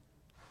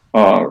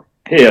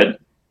head,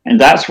 and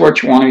that's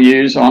what you want to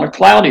use on a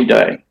cloudy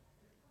day.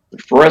 The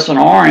fluorescent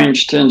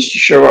orange tends to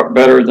show up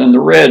better than the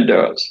red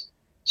does.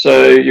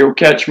 So you'll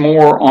catch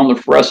more on the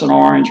fluorescent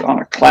orange on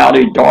a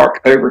cloudy,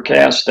 dark,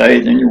 overcast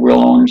day than you will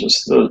on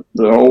just the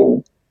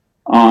old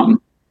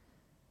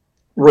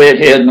red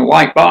head and the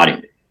white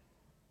body.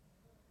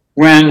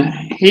 When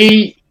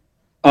he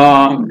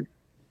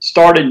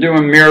started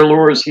doing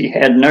MirrOlures, he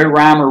had no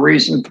rhyme or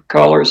reason for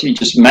colors. He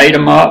just made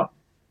them up.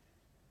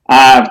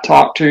 I've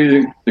talked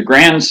to the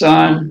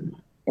grandson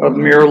of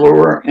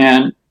MirrOlure,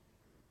 and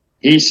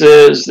he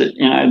says that,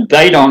 you know,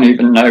 they don't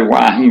even know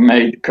why he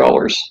made the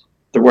colors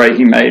the way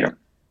he made them.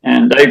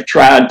 And they've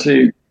tried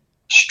to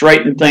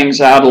straighten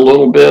things out a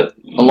little bit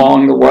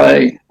along the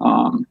way.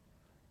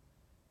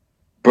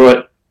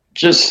 But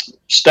just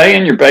stay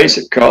in your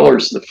basic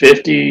colors, the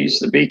 50s,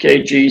 the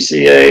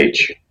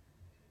BKGCH,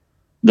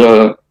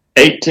 the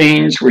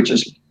 18s, which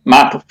is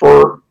my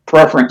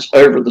preference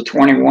over the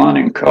 21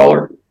 in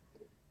color.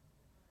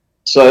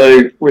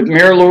 So with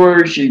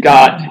MirrOlures, you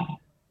got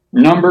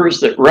numbers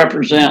that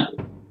represent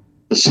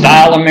the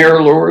style of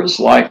MirrOlures,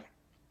 like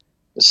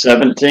the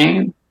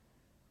 17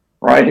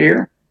 right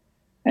here.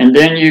 And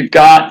then you've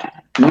got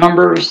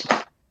numbers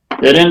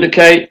that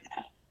indicate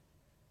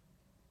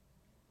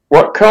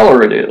what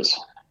color it is.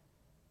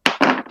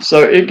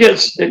 So it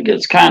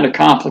gets kind of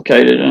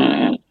complicated,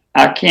 and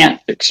I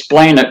can't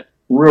explain it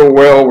real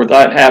well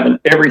without having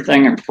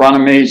everything in front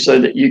of me so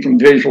that you can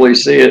visually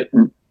see it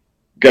and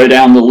go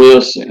down the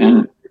list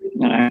and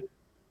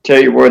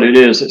tell you what it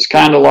is. It's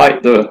kind of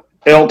like the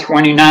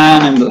L29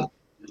 and the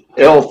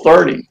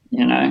L30.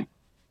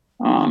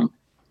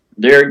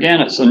 There again,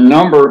 it's a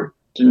number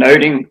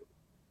denoting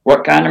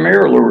what kind of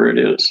MirrOlure it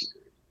is.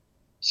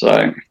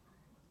 So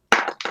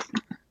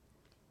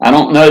I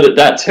don't know that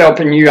that's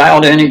helping you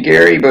out any,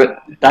 Gary,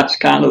 but that's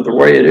kind of the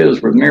way it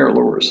is with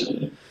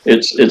MirrOlures.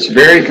 It's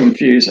very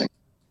confusing.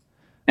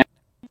 And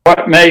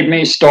what made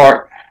me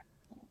start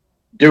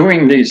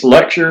doing these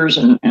lectures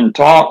and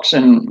talks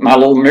in my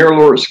little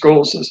MirrOlure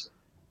schools is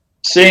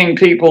seeing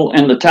people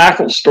in the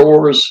tackle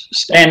stores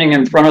standing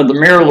in front of the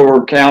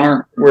MirrOlure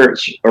counter where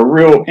it's a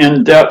real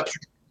in-depth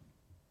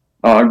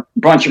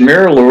bunch of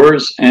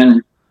MirrOlures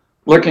and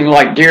looking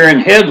like deer in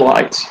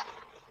headlights.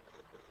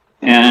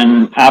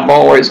 And I've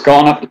always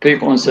gone up to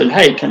people and said,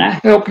 hey, can I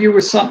help you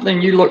with something?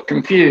 You look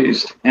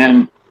confused.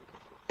 And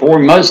boy,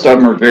 most of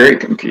them are very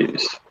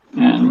confused.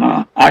 And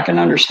I can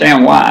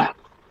understand why.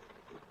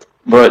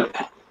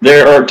 But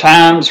there are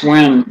times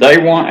when they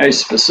want a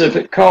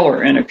specific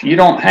color. And if you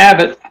don't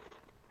have it,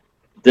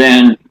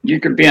 then you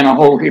could be in a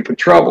whole heap of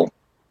trouble.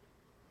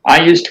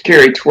 I used to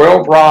carry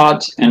 12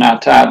 rods, and I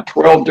tied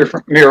 12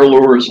 different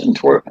MirrOlures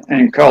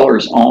and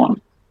colors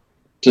on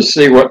to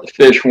see what the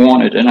fish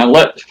wanted. And I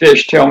let the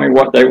fish tell me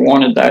what they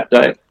wanted that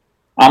day.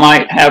 I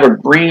might have a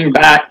green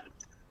back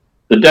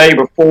the day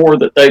before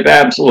that they've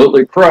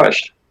absolutely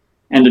crushed,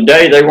 and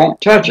today they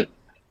won't touch it.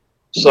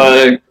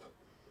 So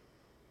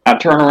I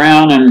turn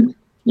around and,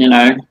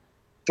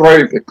 throw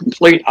the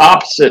complete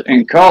opposite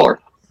in color.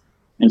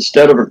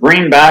 Instead of a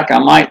greenback, I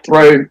might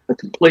throw a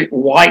complete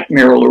white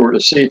MirrOlure to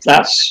see if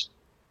that's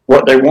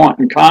what they want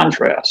in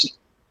contrast.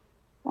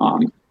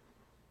 I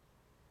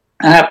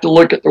have to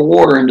look at the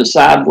water and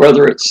decide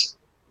whether it's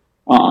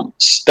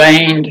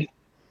stained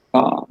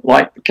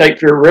like the Cape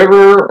Fear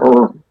River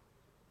or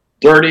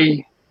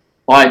dirty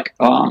like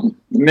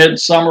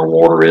midsummer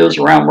water is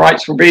around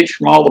Wrightsville Beach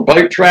from all the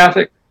boat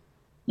traffic.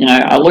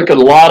 I look at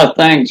a lot of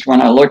things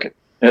when I look at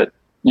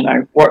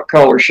what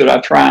color should I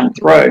try and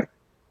throw.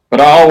 But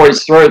I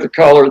always throw the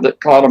color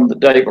that caught them the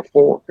day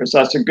before because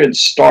that's a good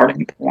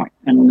starting point.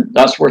 And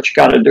that's what you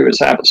got to do is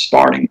have a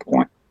starting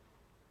point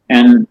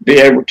and be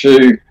able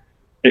to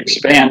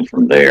expand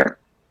from there.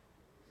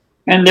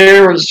 And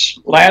there was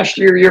last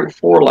year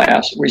before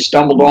last, we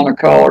stumbled on a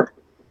color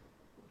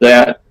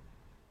that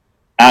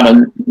I'd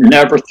have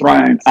never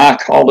thrown. I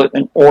called it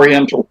an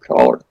Oriental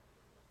color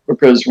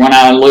because when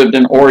I lived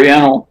in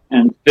Oriental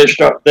and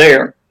fished up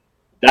there,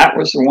 that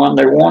was the one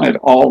they wanted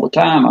all the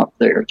time up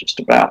there, just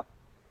about.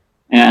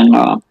 And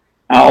I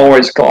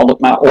always called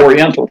it my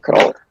Oriental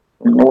color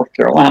from North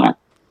Carolina.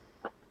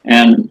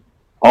 And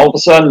all of a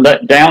sudden,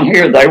 that down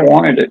here, they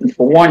wanted it. And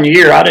for 1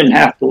 year, I didn't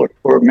have to look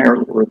for a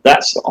MirrOlure.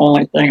 That's the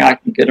only thing I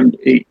can get them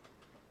to eat.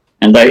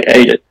 And they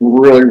ate it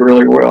really,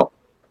 really well.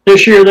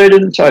 This year, they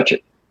didn't touch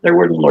it. They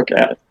wouldn't look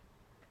at it.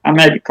 I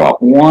maybe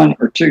caught 1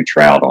 or 2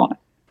 trout on it.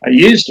 I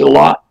used it a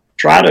lot,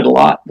 tried it a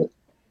lot, but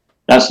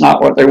that's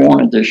not what they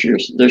wanted this year.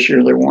 So this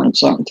year, they wanted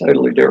something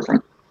totally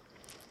different.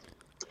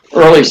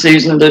 Early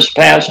season this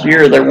past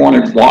year, they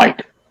wanted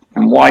white,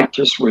 and white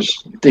just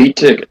was the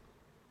ticket.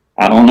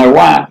 I don't know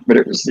why, but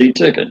it was the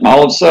ticket. And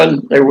all of a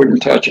sudden, they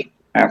wouldn't touch it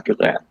after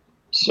that.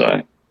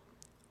 So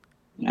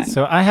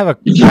I have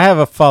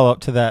a follow-up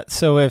to that.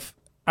 So if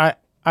I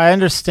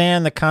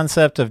understand the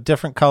concept of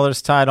different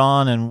colors tied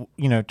on and,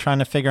 trying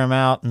to figure them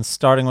out and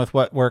starting with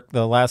what worked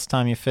the last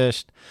time you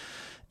fished.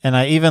 And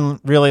I even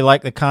really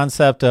like the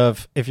concept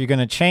of if you're going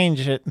to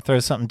change it and throw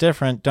something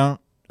different,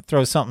 don't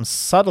throw something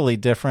subtly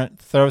different,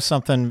 throw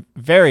something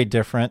very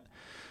different.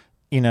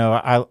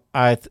 I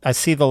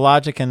see the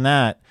logic in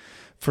that.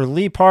 For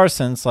Lee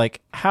Parsons, like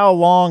how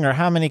long or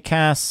how many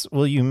casts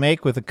will you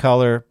make with a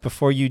color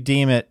before you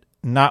deem it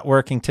not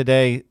working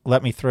today,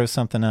 let me throw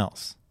something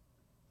else?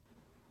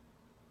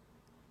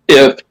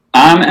 If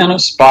I'm in a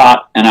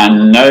spot and I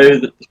know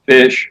that the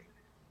fish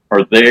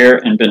are there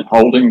and been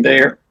holding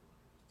there,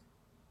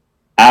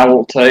 I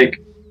will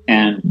take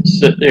and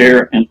sit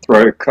there and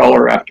throw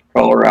color after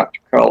color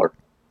after color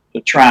to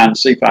try and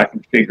see if I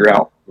can figure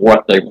out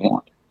what they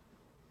want.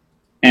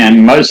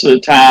 And most of the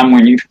time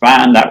when you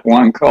find that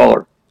one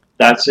color,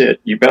 that's it.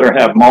 You better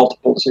have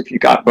multiples if you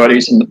got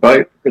buddies in the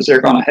boat because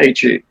they're going to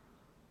hate you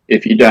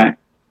if you don't.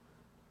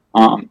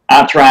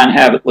 I try and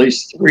have at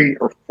least 3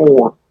 or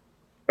 4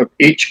 of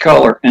each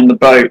color in the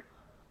boat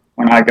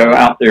when I go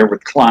out there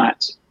with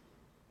clients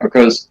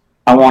because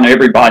I want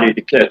everybody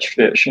to catch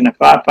fish. And if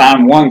I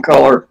find one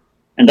color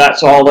and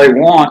that's all they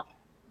want,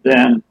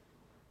 then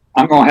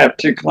I'm going to have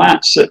 2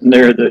 clients sitting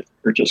there that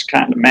are just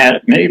kind of mad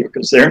at me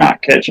because they're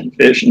not catching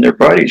fish and their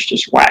buddies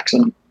just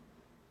waxing them.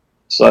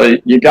 So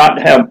you got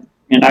to have,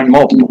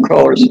 multiple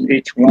colors in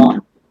each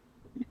one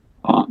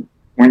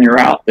when you're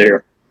out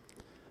there.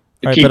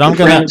 Right, but I'm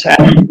going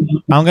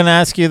to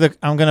ask you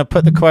I'm going to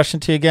put the question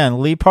to you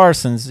again. Lee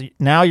Parsons,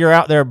 now you're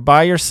out there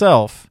by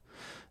yourself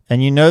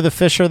and you know the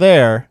fish are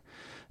there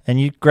and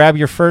you grab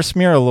your first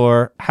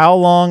MirrOlure, how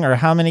long or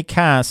how many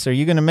casts are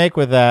you going to make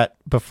with that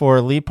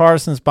before Lee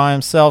Parsons by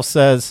himself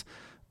says,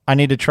 I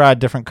need to try a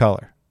different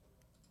color?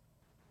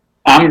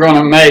 I'm going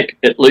to make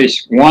at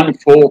least one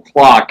full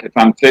clock. If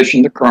I'm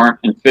fishing the current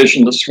and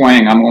fishing the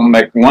swing, I'm going to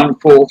make one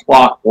full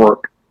clock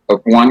work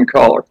of one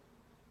color.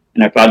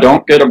 And if I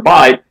don't get a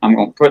bite, I'm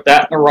going to put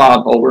that in the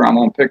rod holder. I'm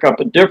going to pick up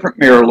a different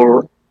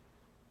MirrOlure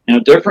in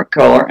a different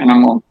color, and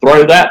I'm going to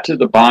throw that to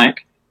the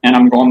bank, and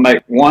I'm going to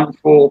make one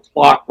full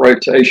clock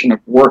rotation of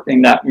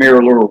working that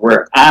MirrOlure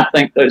where I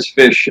think those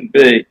fish should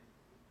be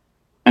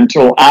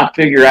until I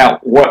figure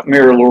out what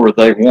MirrOlure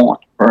they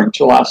want, or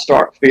until I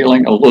start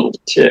feeling a little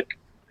tick.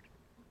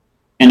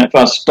 And if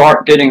I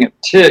start getting a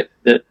tick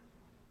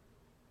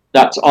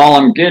that's all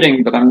I'm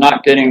getting, but I'm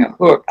not getting a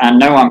hook, I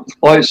know I'm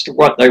close to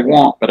what they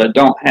want, but I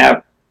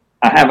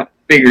haven't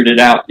figured it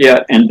out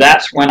yet. And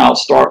that's when I'll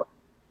start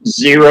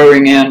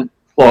zeroing in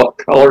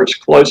colors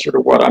closer to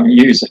what I'm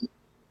using,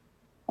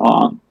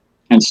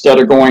 instead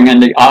of going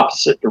in the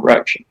opposite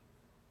direction.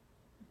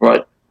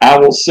 But I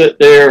will sit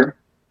there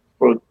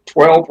for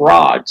 12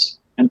 rods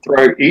and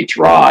throw each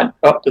rod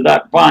up to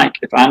that bank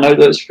if I know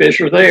those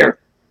fish are there,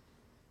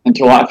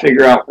 until I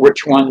figure out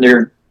which one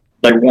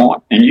they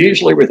want. And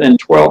usually within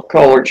 12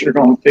 colors, you're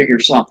going to figure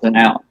something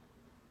out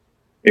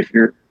if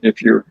you're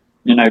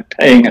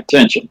paying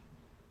attention.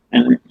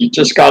 And you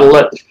just got to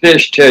let the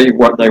fish tell you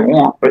what they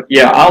want. But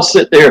yeah, I'll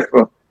sit there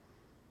for,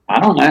 I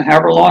don't know,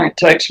 however long it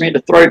takes me to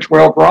throw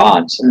 12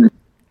 rods and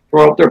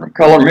 12 different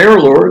color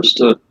MirrOlures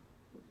to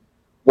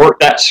work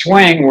that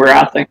swing where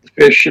I think the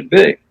fish should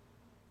be.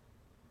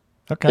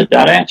 Okay. Did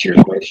that answer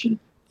your question?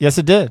 Yes,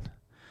 it did.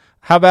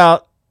 How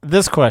about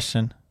this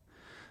question?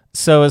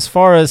 So as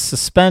far as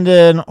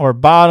suspended or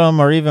bottom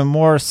or even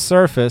more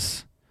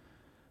surface,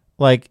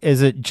 like,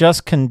 is it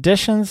just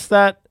conditions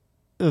that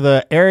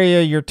the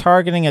area you're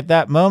targeting at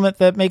that moment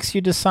that makes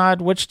you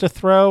decide which to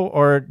throw,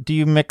 or do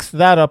you mix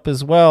that up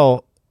as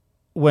well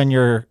when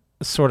you're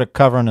sort of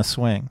covering a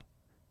swing?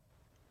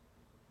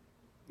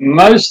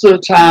 Most of the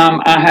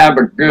time I have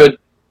a good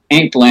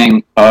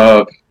inkling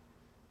of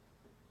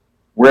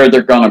where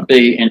they're going to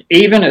be. And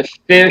even if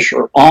fish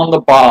are on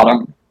the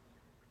bottom,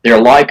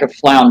 they're like a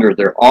flounder.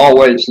 They're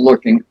always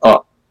looking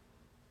up.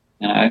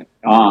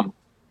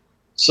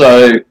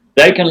 So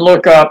they can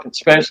look up,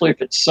 especially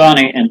if it's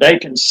sunny, and they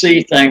can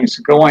see things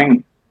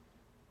going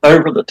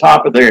over the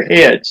top of their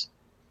heads.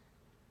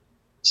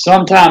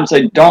 Sometimes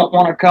they don't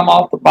want to come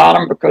off the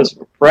bottom because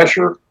of a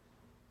pressure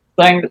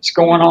thing that's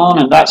going on,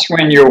 and that's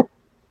when you'll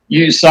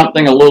use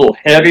something a little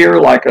heavier,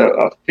 like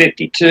a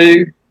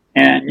 52,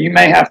 and you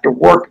may have to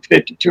work a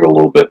 52 a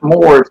little bit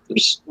more if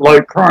there's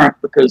low current,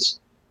 because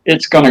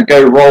it's going to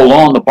go roll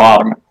on the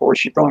bottom. Of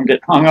course, you're going to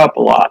get hung up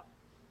a lot.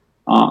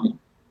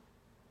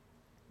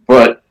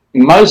 But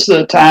most of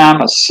the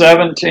time, a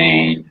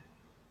 17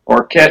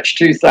 or Catch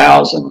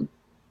 2000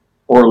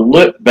 or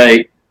lip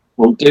bait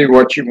will do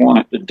what you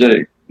want it to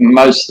do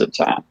most of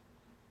the time.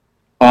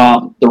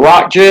 The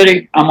rock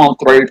jetty, I'm going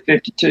to throw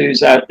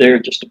 52s out there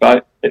just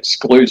about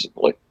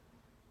exclusively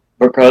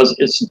because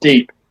it's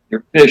deep.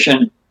 You're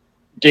fishing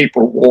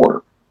deeper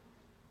water.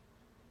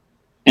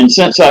 And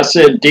since I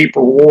said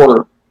deeper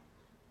water,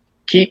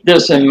 keep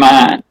this in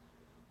mind.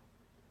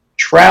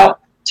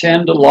 Trout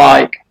tend to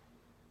like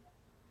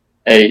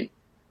a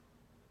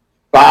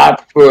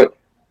 5-foot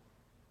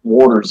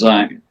water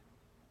zone.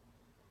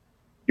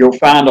 You'll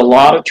find a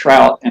lot of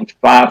trout in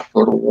 5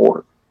 foot of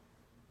water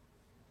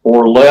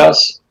or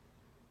less.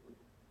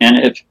 And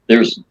if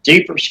there's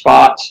deeper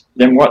spots,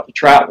 then what the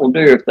trout will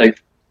do, if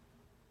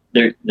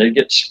they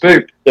get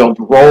spooked, they'll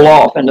roll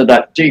off into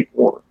that deep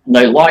water. And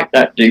they like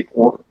that deep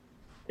water.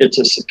 It's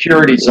a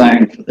security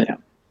zone for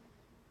them.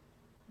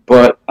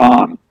 But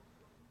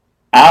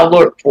I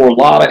look for a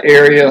lot of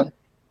area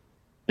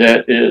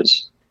that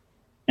is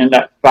in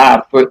that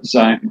 5 foot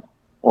zone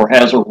or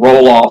has a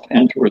roll off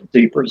into a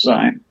deeper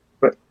zone,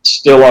 but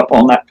still up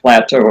on that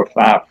plateau of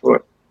 5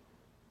 foot.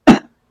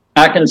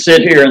 I can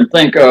sit here and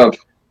think of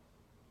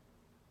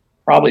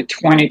probably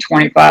 20,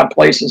 25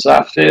 places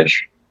I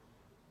fish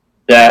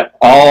that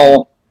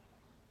all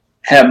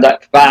have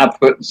that 5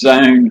 foot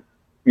zone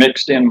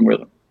mixed in with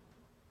them.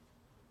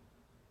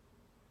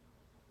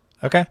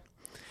 Okay.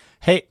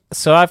 Hey,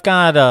 so I've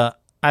got,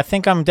 I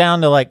think I'm down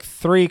to like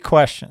 3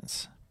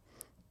 questions.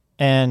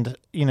 And,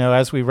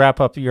 as we wrap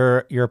up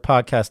your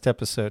podcast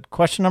episode,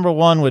 question number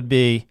 1 would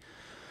be,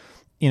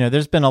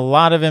 there's been a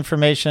lot of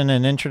information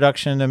and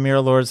introduction to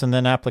MirrOlures and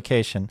then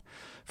application.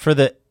 For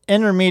the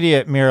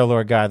intermediate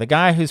MirrOlure guy, the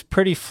guy who's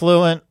pretty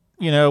fluent,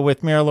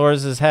 with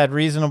MirrOlures, has had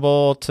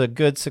reasonable to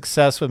good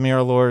success with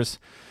MirrOlures,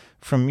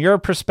 from your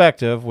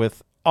perspective,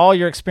 with all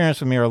your experience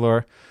with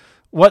MirrOlure,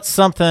 what's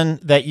something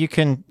that you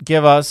can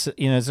give us?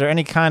 Is there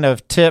any kind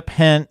of tip,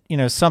 hint,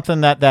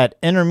 something that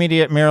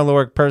intermediate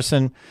MirrOlure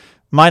person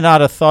might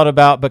not have thought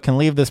about, but can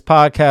leave this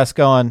podcast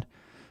going,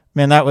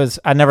 man,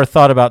 I never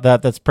thought about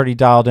that. That's pretty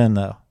dialed in,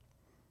 though.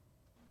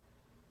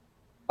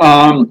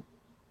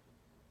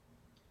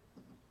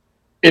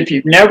 If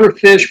you've never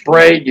fished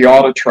braid, you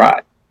ought to try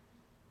it.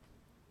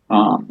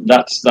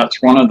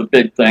 That's one of the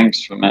big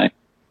things for me.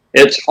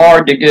 It's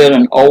hard to get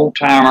an old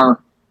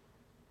timer,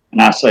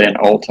 and I say an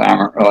old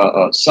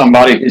timer,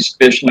 somebody who's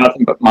fished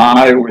nothing but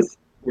mono with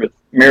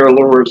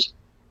MirrOlures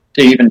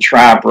to even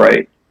try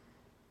braid.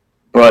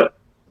 But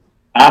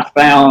I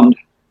found,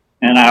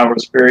 and I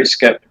was very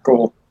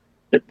skeptical,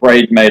 that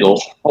braid made a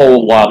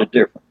whole lot of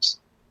difference.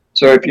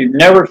 So if you've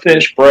never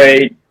fished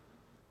braid,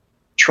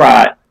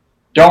 try it.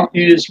 Don't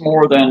use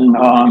more than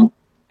an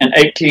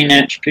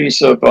 18-inch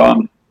piece of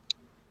fluorocarbon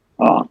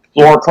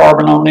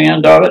on the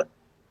end of it.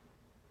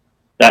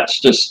 That's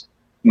just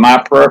my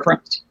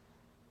preference.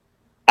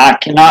 I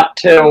cannot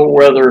tell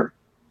whether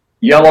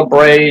yellow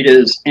braid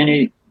is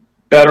any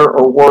better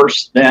or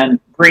worse than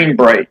green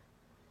braid.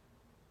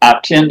 I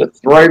tend to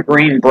throw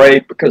green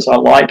braid because I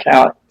like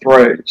how it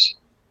throws.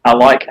 I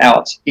like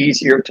how it's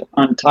easier to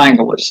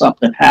untangle if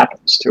something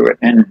happens to it,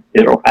 and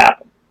it'll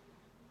happen.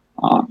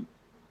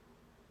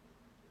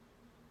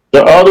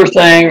 The other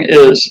thing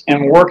is,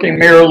 in working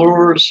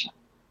MirrOlures,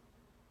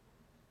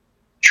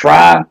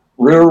 try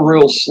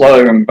real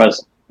slow. And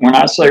when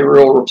I say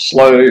real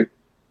slow,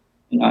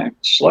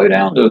 slow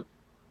down to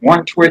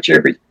one twitch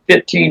every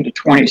 15 to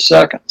 20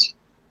 seconds.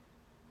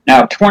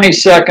 Now, a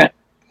 20-second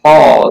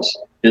pause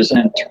is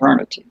an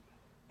eternity,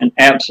 an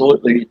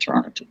absolutely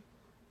eternity.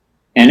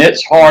 And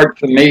it's hard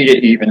for me to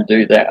even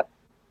do that.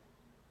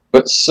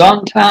 But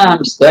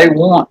sometimes they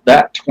want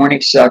that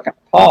 20-second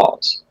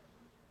pause.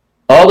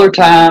 Other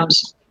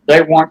times,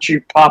 they want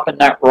you popping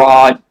that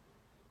rod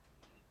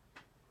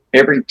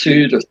every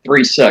 2 to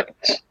 3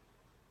 seconds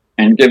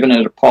and giving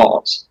it a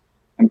pause.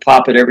 And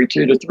pop it every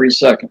 2 to 3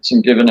 seconds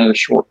and giving it a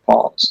short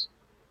pause.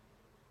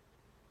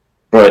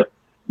 But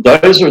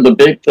those are the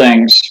big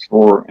things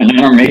for an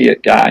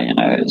intermediate guy,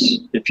 is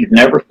if you've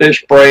never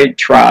fished braid,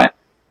 try it.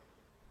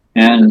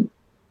 And,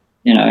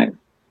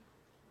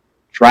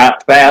 try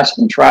it fast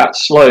and try it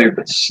slow,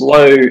 but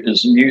slow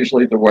is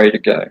usually the way to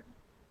go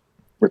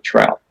with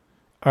trout.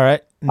 All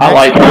right. I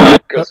like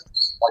it because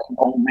it's like an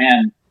old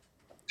man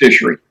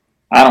fishery.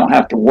 I don't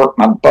have to work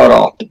my butt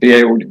off to be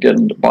able to get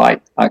them to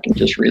bite. I can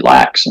just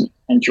relax and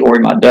enjoy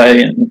my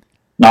day and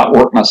not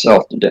work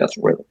myself to death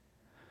with it.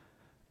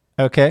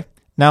 Okay.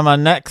 Now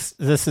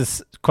this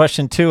is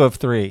question 2 of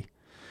 3.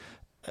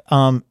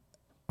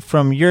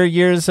 From your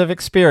years of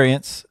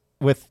experience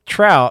with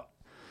trout,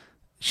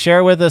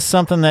 share with us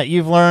something that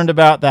you've learned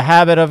about the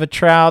habit of a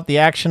trout, the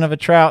action of a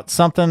trout,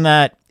 something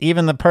that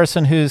even the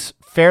person who's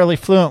fairly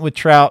fluent with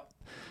trout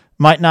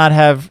might not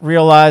have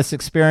realized,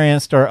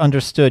 experienced, or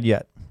understood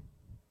yet.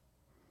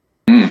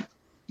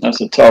 That's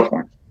a tough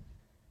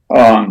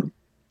one.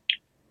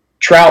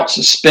 Trout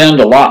suspend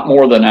a lot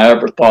more than I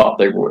ever thought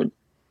they would.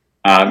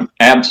 I'm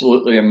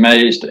absolutely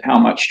amazed at how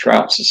much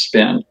trout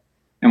suspend.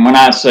 And when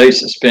I say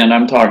suspend,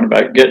 I'm talking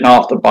about getting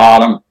off the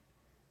bottom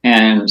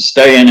and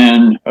staying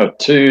in a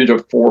 2 to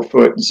 4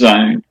 foot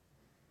zone.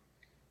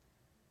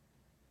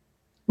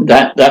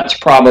 That's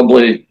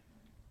probably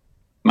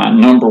my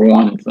number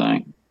one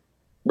thing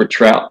with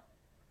trout.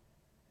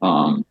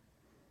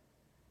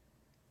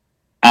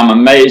 I'm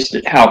amazed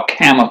at how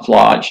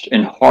camouflaged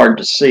and hard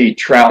to see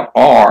trout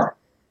are.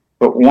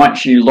 But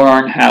once you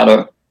learn how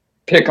to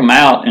pick them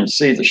out and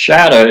see the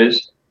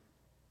shadows,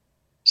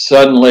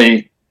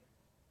 suddenly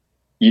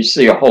you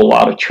see a whole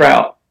lot of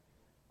trout.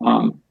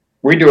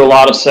 We do a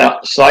lot of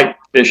sight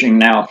fishing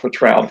now for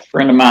trout. A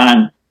friend of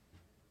mine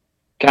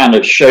kind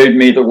of showed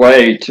me the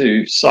way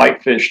to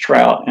sight fish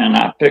trout, and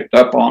I picked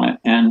up on it.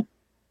 And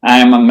I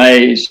am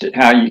amazed at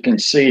how you can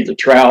see the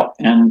trout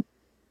and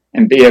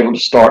be able to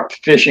start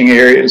fishing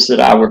areas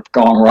that I would have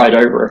gone right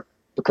over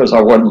because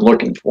I wasn't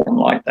looking for them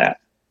like that.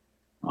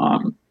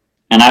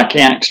 And I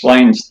can't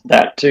explain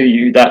that to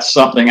you. That's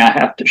something I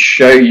have to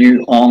show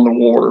you on the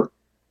water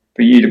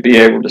for you to be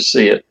able to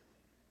see it.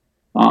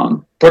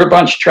 Put a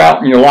bunch of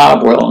trout in your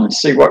live well and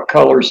see what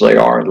colors they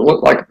are. They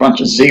look like a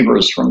bunch of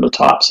zebras from the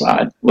top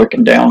side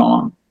looking down on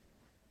them.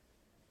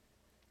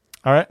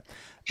 All right.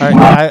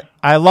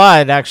 I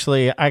lied,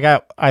 actually.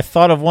 I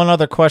thought of one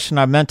other question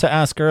I meant to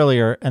ask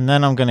earlier, and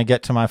then I'm going to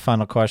get to my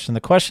final question.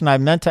 The question I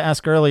meant to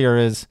ask earlier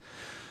is,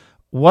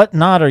 what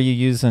knot are you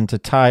using to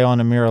tie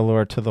on a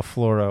MirrOlure to the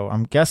fluoro?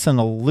 I'm guessing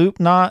a loop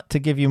knot to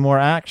give you more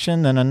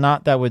action than a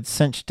knot that would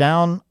cinch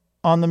down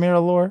on the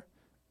MirrOlure?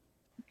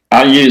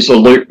 I use a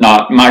loop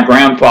knot. My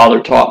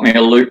grandfather taught me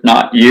a loop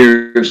knot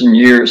years and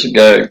years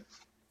ago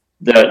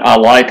that I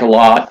like a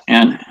lot,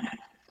 and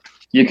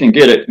you can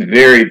get it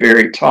very,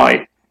 very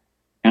tight.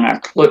 And I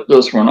clipped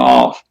this one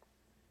off.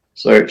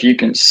 So if you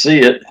can see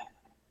it,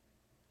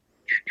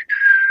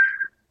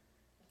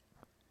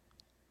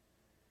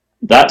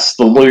 that's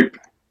the loop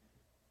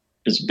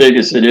as big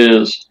as it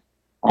is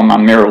on my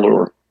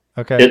MirrOlure.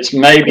 Okay. It's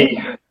maybe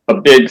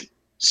a big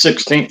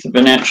 1/16 of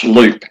an inch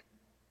loop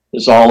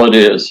is all it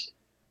is.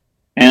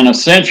 And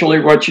essentially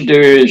what you do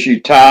is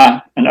you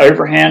tie an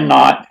overhand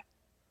knot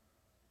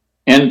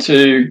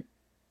into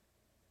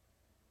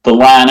the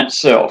line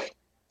itself,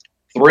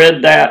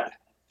 thread that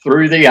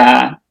through the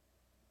eye,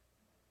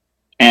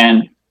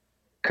 and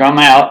come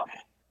out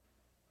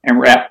and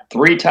wrap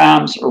 3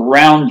 times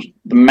around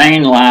the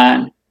main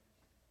line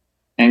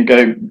and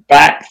go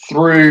back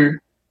through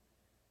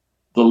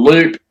the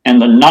loop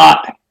and the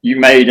knot you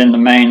made in the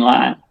main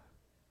line.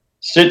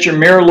 Sit your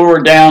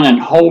MirrOlure down and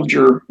hold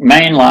your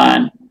main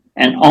line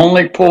and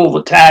only pull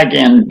the tag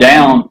end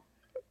down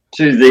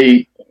to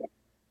the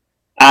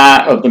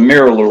eye of the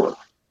MirrOlure.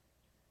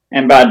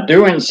 And by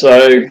doing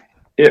so,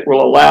 it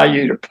will allow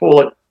you to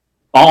pull it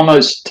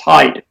almost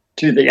tight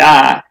to the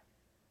eye.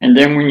 And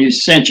then when you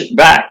cinch it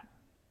back,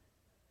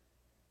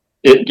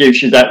 it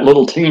gives you that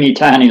little teeny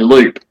tiny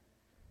loop.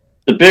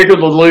 The bigger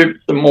the loop,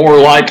 the more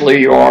likely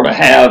you are to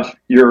have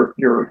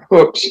your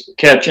hooks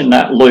catching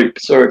that loop.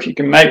 So if you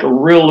can make a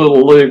real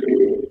little loop,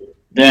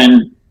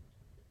 then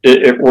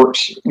it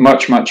works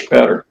much, much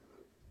better.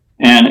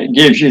 And it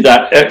gives you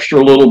that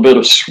extra little bit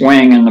of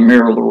swing in the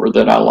MirrOlure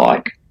that I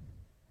like.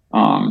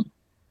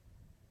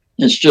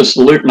 It's just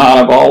the loop knot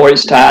I've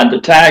always tied.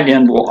 The tag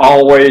end will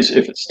always,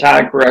 if it's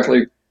tied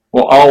correctly,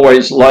 will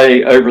always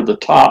lay over the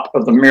top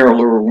of the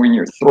MirrOlure when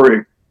you're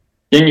through.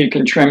 Then you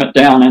can trim it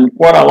down. And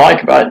what I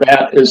like about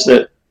that is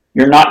that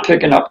you're not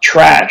picking up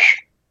trash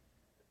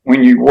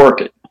when you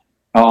work it,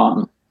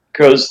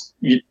 because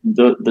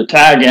the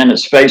tag end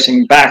is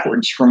facing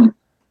backwards from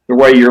the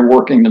way you're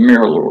working the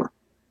MirrOlure.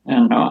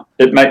 And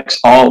it makes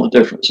all the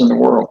difference in the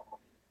world.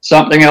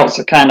 Something else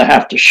I kind of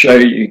have to show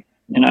you,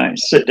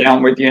 sit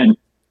down with you and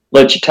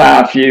let you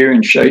tie a few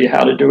and show you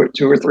how to do it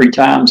 2 or 3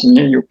 times, and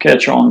then you'll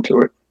catch on to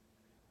it.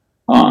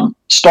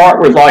 Start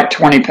with like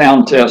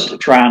 20-pound test to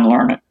try and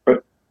learn it.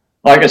 But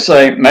like I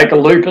say, make a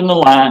loop in the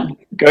line,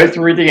 go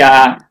through the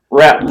eye,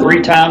 wrap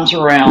 3 times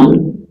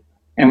around,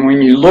 and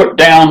when you look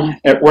down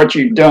at what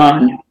you've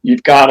done,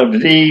 you've got a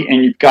V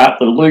and you've got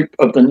the loop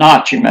of the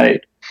knot you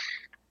made.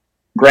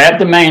 Grab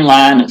the main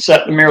line and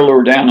set the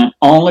MirrOlure down and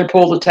only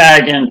pull the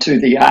tag in to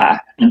the eye.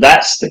 And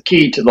that's the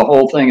key to the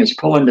whole thing, is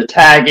pulling the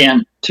tag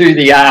in to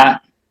the eye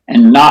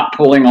and not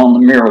pulling on the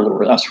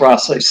MirrOlure. That's why I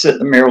say sit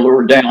the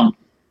MirrOlure down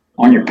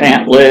on your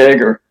pant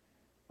leg or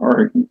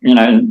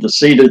the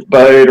seat of the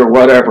boat or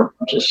whatever.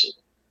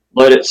 Just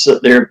let it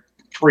sit there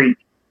free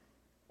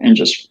and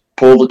just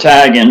pull the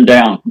tag in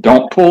down.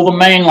 Don't pull the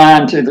main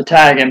line to the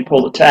tag in.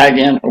 Pull the tag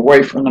in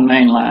away from the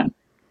main line.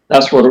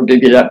 That's what will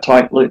give you that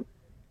tight loop.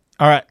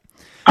 All right.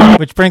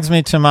 Which brings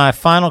me to my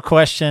final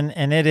question,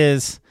 and it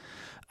is,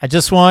 I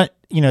just want,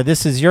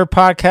 this is your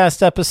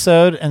podcast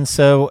episode, and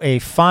so a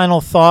final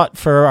thought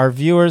for our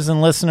viewers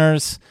and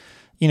listeners,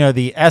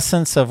 the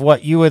essence of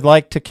what you would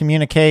like to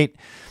communicate.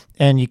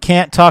 And you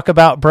can't talk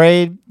about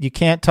braid, you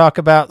can't talk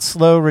about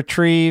slow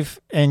retrieve,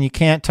 and you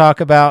can't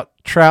talk about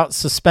trout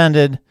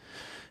suspended,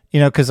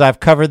 because I've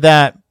covered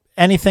that.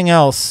 Anything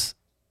else,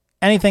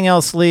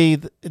 Lee?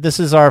 This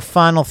is our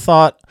final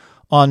thought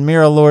on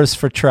MirrOlures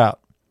for trout.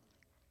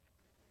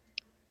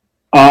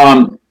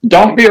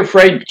 Don't be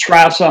afraid to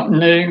try something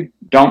new.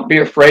 Don't be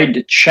afraid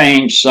to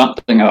change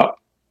something up.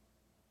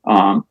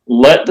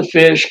 Let the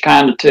fish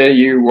kind of tell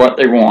you what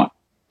they want.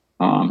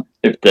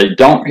 If they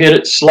don't hit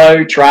it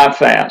slow, try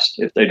fast.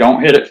 If they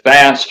don't hit it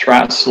fast,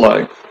 try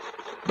slow.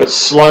 But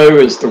slow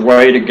is the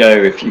way to go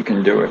if you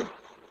can do it.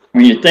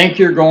 When you think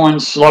you're going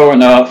slow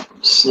enough,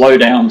 slow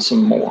down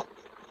some more.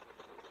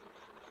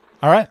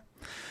 All right.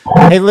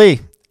 Hey,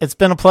 Lee, it's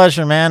been a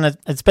pleasure, man.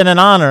 It's been an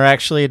honor,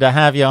 actually, to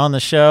have you on the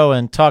show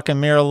and talking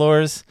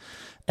MirrOlures.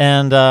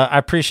 And I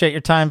appreciate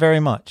your time very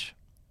much.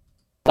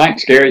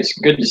 Thanks, Gary. It's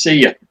good to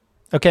see you.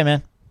 Okay,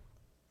 man.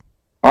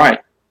 All right.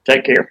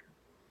 Take care.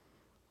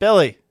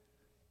 Billy.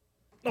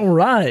 All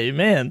right,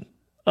 man.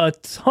 A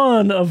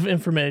ton of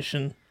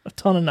information, a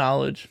ton of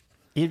knowledge.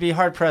 You'd be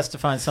hard-pressed to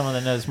find someone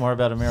that knows more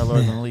about a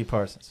MirrOlure than Lee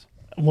Parsons.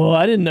 Well,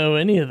 I didn't know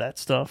any of that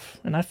stuff,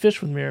 and I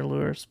fished with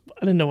MirrOlures.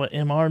 I didn't know what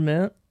MR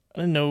meant. I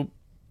didn't know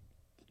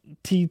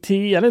TT.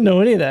 I didn't know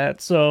any of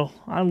that, so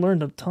I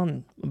learned a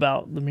ton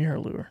about the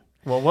MirrOlure.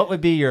 Well, what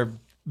would be your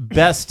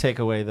best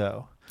takeaway,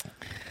 though?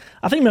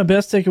 I think my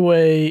best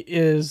takeaway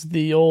is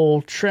the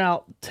old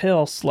trout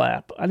tail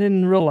slap. I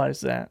didn't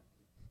realize that.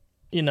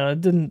 It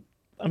didn't.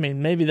 I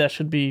mean, maybe that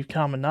should be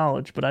common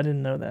knowledge, but I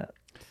didn't know that.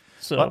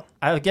 So well,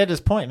 I get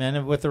his point,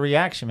 man. With the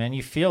reaction, man,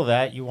 you feel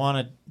that you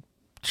want to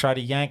try to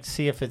yank to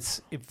see if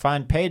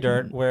find pay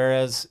dirt,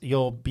 whereas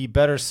you'll be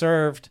better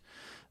served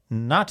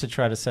not to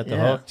try to set the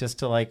hook, just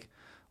to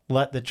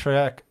let the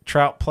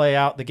trout play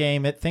out the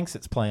game it thinks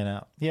it's playing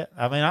out. Yeah,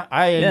 I mean,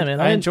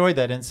 I enjoyed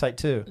that insight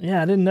too.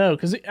 Yeah, I didn't know,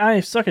 because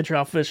I suck at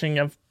trout fishing.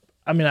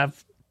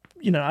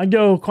 I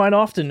go quite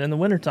often in the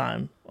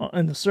wintertime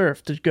in the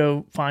surf to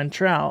go find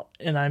trout,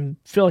 and I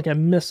feel like I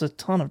miss a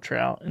ton of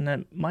trout, and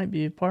that might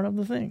be a part of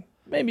the thing.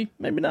 Maybe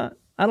not.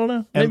 I don't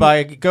know. And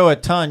by go a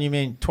ton, you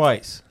mean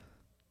twice?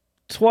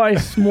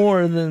 Twice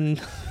more than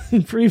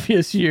in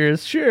previous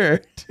years,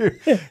 sure.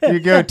 You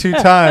go 2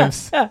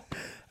 times.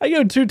 I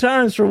go 2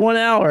 times for 1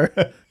 hour.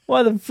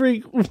 Why the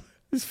freak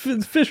This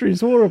fishery's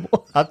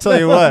horrible. I'll tell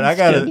you what, I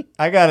got kidding.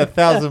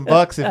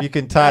 $1,000 if you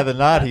can tie the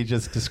knot he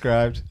just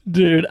described.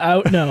 Dude,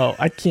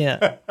 I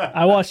can't.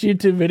 I watch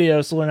YouTube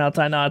videos to learn how to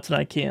tie knots, and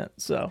I can't.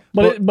 So,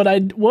 but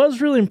I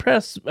was really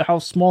impressed how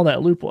small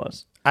that loop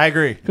was. I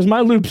agree. Because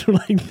my loops are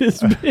like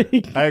this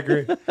big. I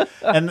agree.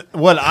 And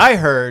what I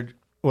heard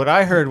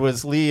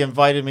was Lee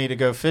invited me to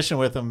go fishing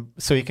with him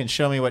so he can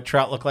show me what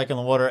trout look like in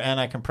the water, and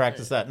I can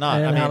practice that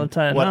knot. And how to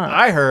tie a what knot.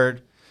 I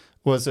heard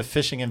was a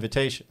fishing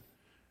invitation.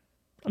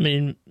 I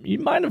mean, you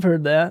might have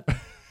heard that.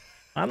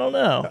 I don't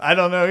know. I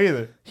don't know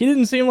either. He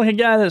didn't seem like a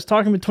guy that's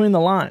talking between the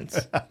lines.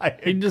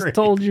 He just agree.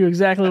 told you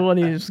exactly what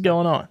he's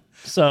going on.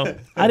 So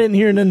I didn't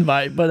hear an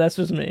invite, but that's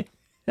just me.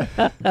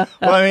 Well,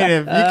 I mean,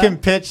 if you can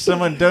pitch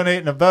someone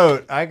donating a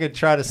boat, I could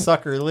try to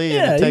sucker Lee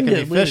into you taking can me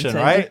get Lee fishing, to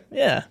take right? it.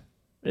 Yeah.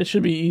 It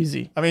should be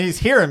easy. I mean, he's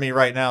hearing me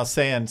right now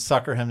saying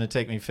sucker him to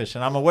take me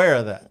fishing. I'm aware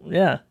of that.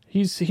 Yeah.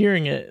 He's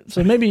hearing it.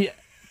 So maybe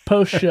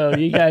post-show,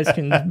 you guys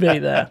can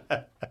debate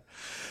that.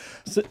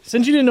 So,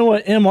 since you didn't know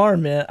what MR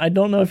meant, I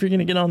don't know if you're going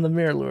to get on the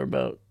MirrOlure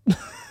boat.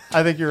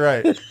 I think you're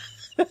right.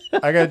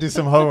 I got to do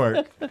some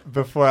homework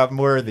before I'm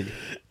worthy.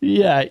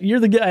 Yeah,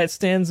 you're the guy that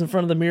stands in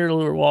front of the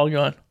MirrOlure wall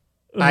going,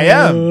 I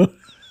am.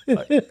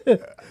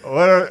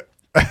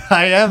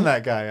 I am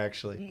that guy,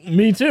 actually.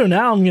 Me too.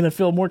 Now I'm going to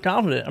feel more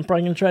confident. I'm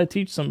probably going to try to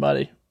teach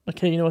somebody.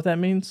 Okay, you know what that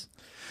means?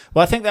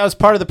 Well, I think that was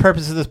part of the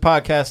purpose of this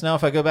podcast. Now,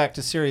 if I go back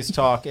to serious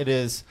talk, it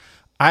is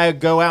I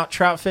go out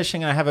trout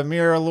fishing and I have I have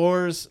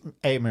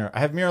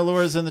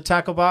MirrOlures in the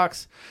tackle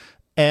box,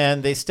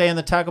 and they stay in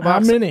the tackle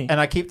box. How many? And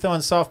I keep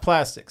throwing soft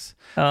plastics.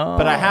 Oh.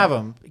 But I have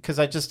them because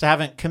I just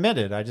haven't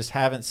committed. I just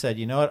haven't said,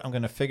 you know what, I'm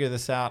going to figure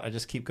this out. I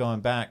just keep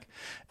going back.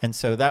 And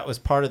so that was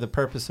part of the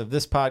purpose of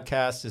this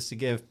podcast, is to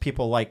give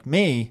people like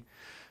me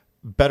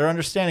better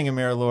understanding of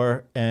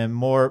MirrOlure and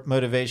more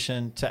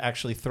motivation to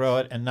actually throw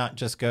it and not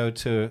just go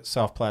to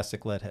soft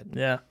plastic lead head.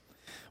 Yeah.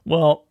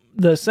 Well,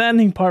 the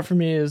saddening part for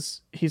me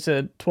is he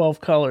said 12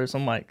 colors.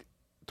 I'm like,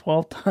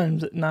 12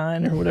 times at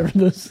 9 or whatever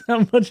this,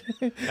 how much?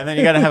 And then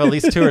you got to have at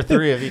least 2 or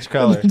 3 of each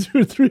color. 2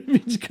 or 3 of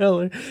each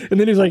color. And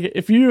then he's like,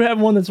 if you have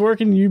one that's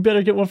working, you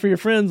better get one for your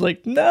friends.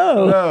 Like,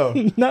 no.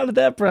 Not at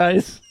that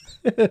price.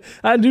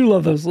 I do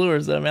love those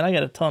lures though, man. I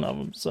got a ton of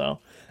them. So,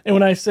 and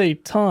when I say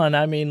ton,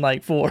 I mean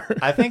like 4.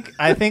 I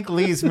think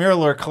Lee's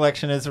MirrOlure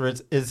collection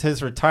is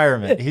his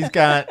retirement. He's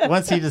got,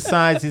 once he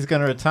decides he's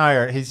going to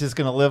retire, he's just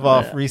going to live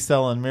off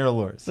reselling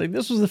MirrOlures. Like,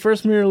 this was the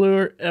first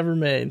MirrOlure ever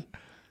made.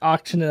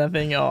 Auctioning that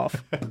thing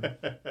off.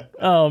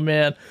 Oh,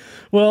 man.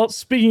 Well,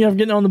 speaking of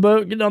getting on the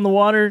boat, getting on the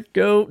water,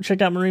 go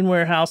check out Marine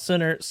Warehouse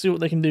Center. See what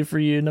they can do for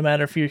you, no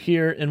matter if you're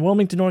here in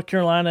Wilmington, North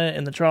Carolina,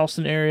 in the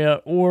Charleston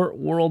area, or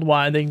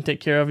worldwide. They can take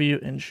care of you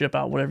and ship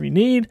out whatever you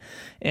need.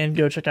 And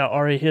go check out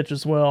RA Hitch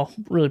as well.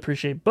 Really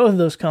appreciate both of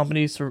those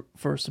companies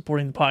for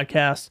supporting the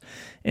podcast.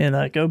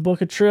 And go book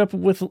a trip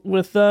with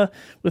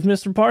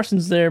Mr.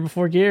 Parsons there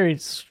before Gary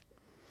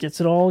gets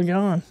it all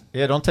gone.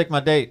 Yeah, don't take my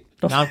date.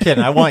 No, I'm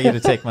kidding. I want you to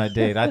take my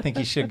date. I think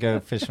you should go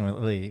fishing with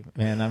Lee,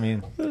 man. I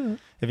mean, it'd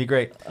be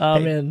great. Oh,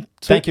 man.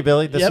 Thank you,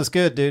 Billy. This was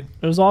good, dude.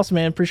 It was awesome,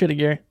 man. Appreciate it,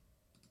 Gary.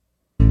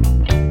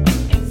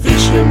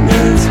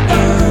 Fisherman's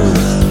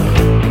Buzz.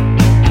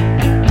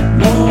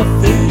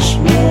 More fish,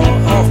 more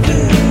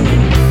often.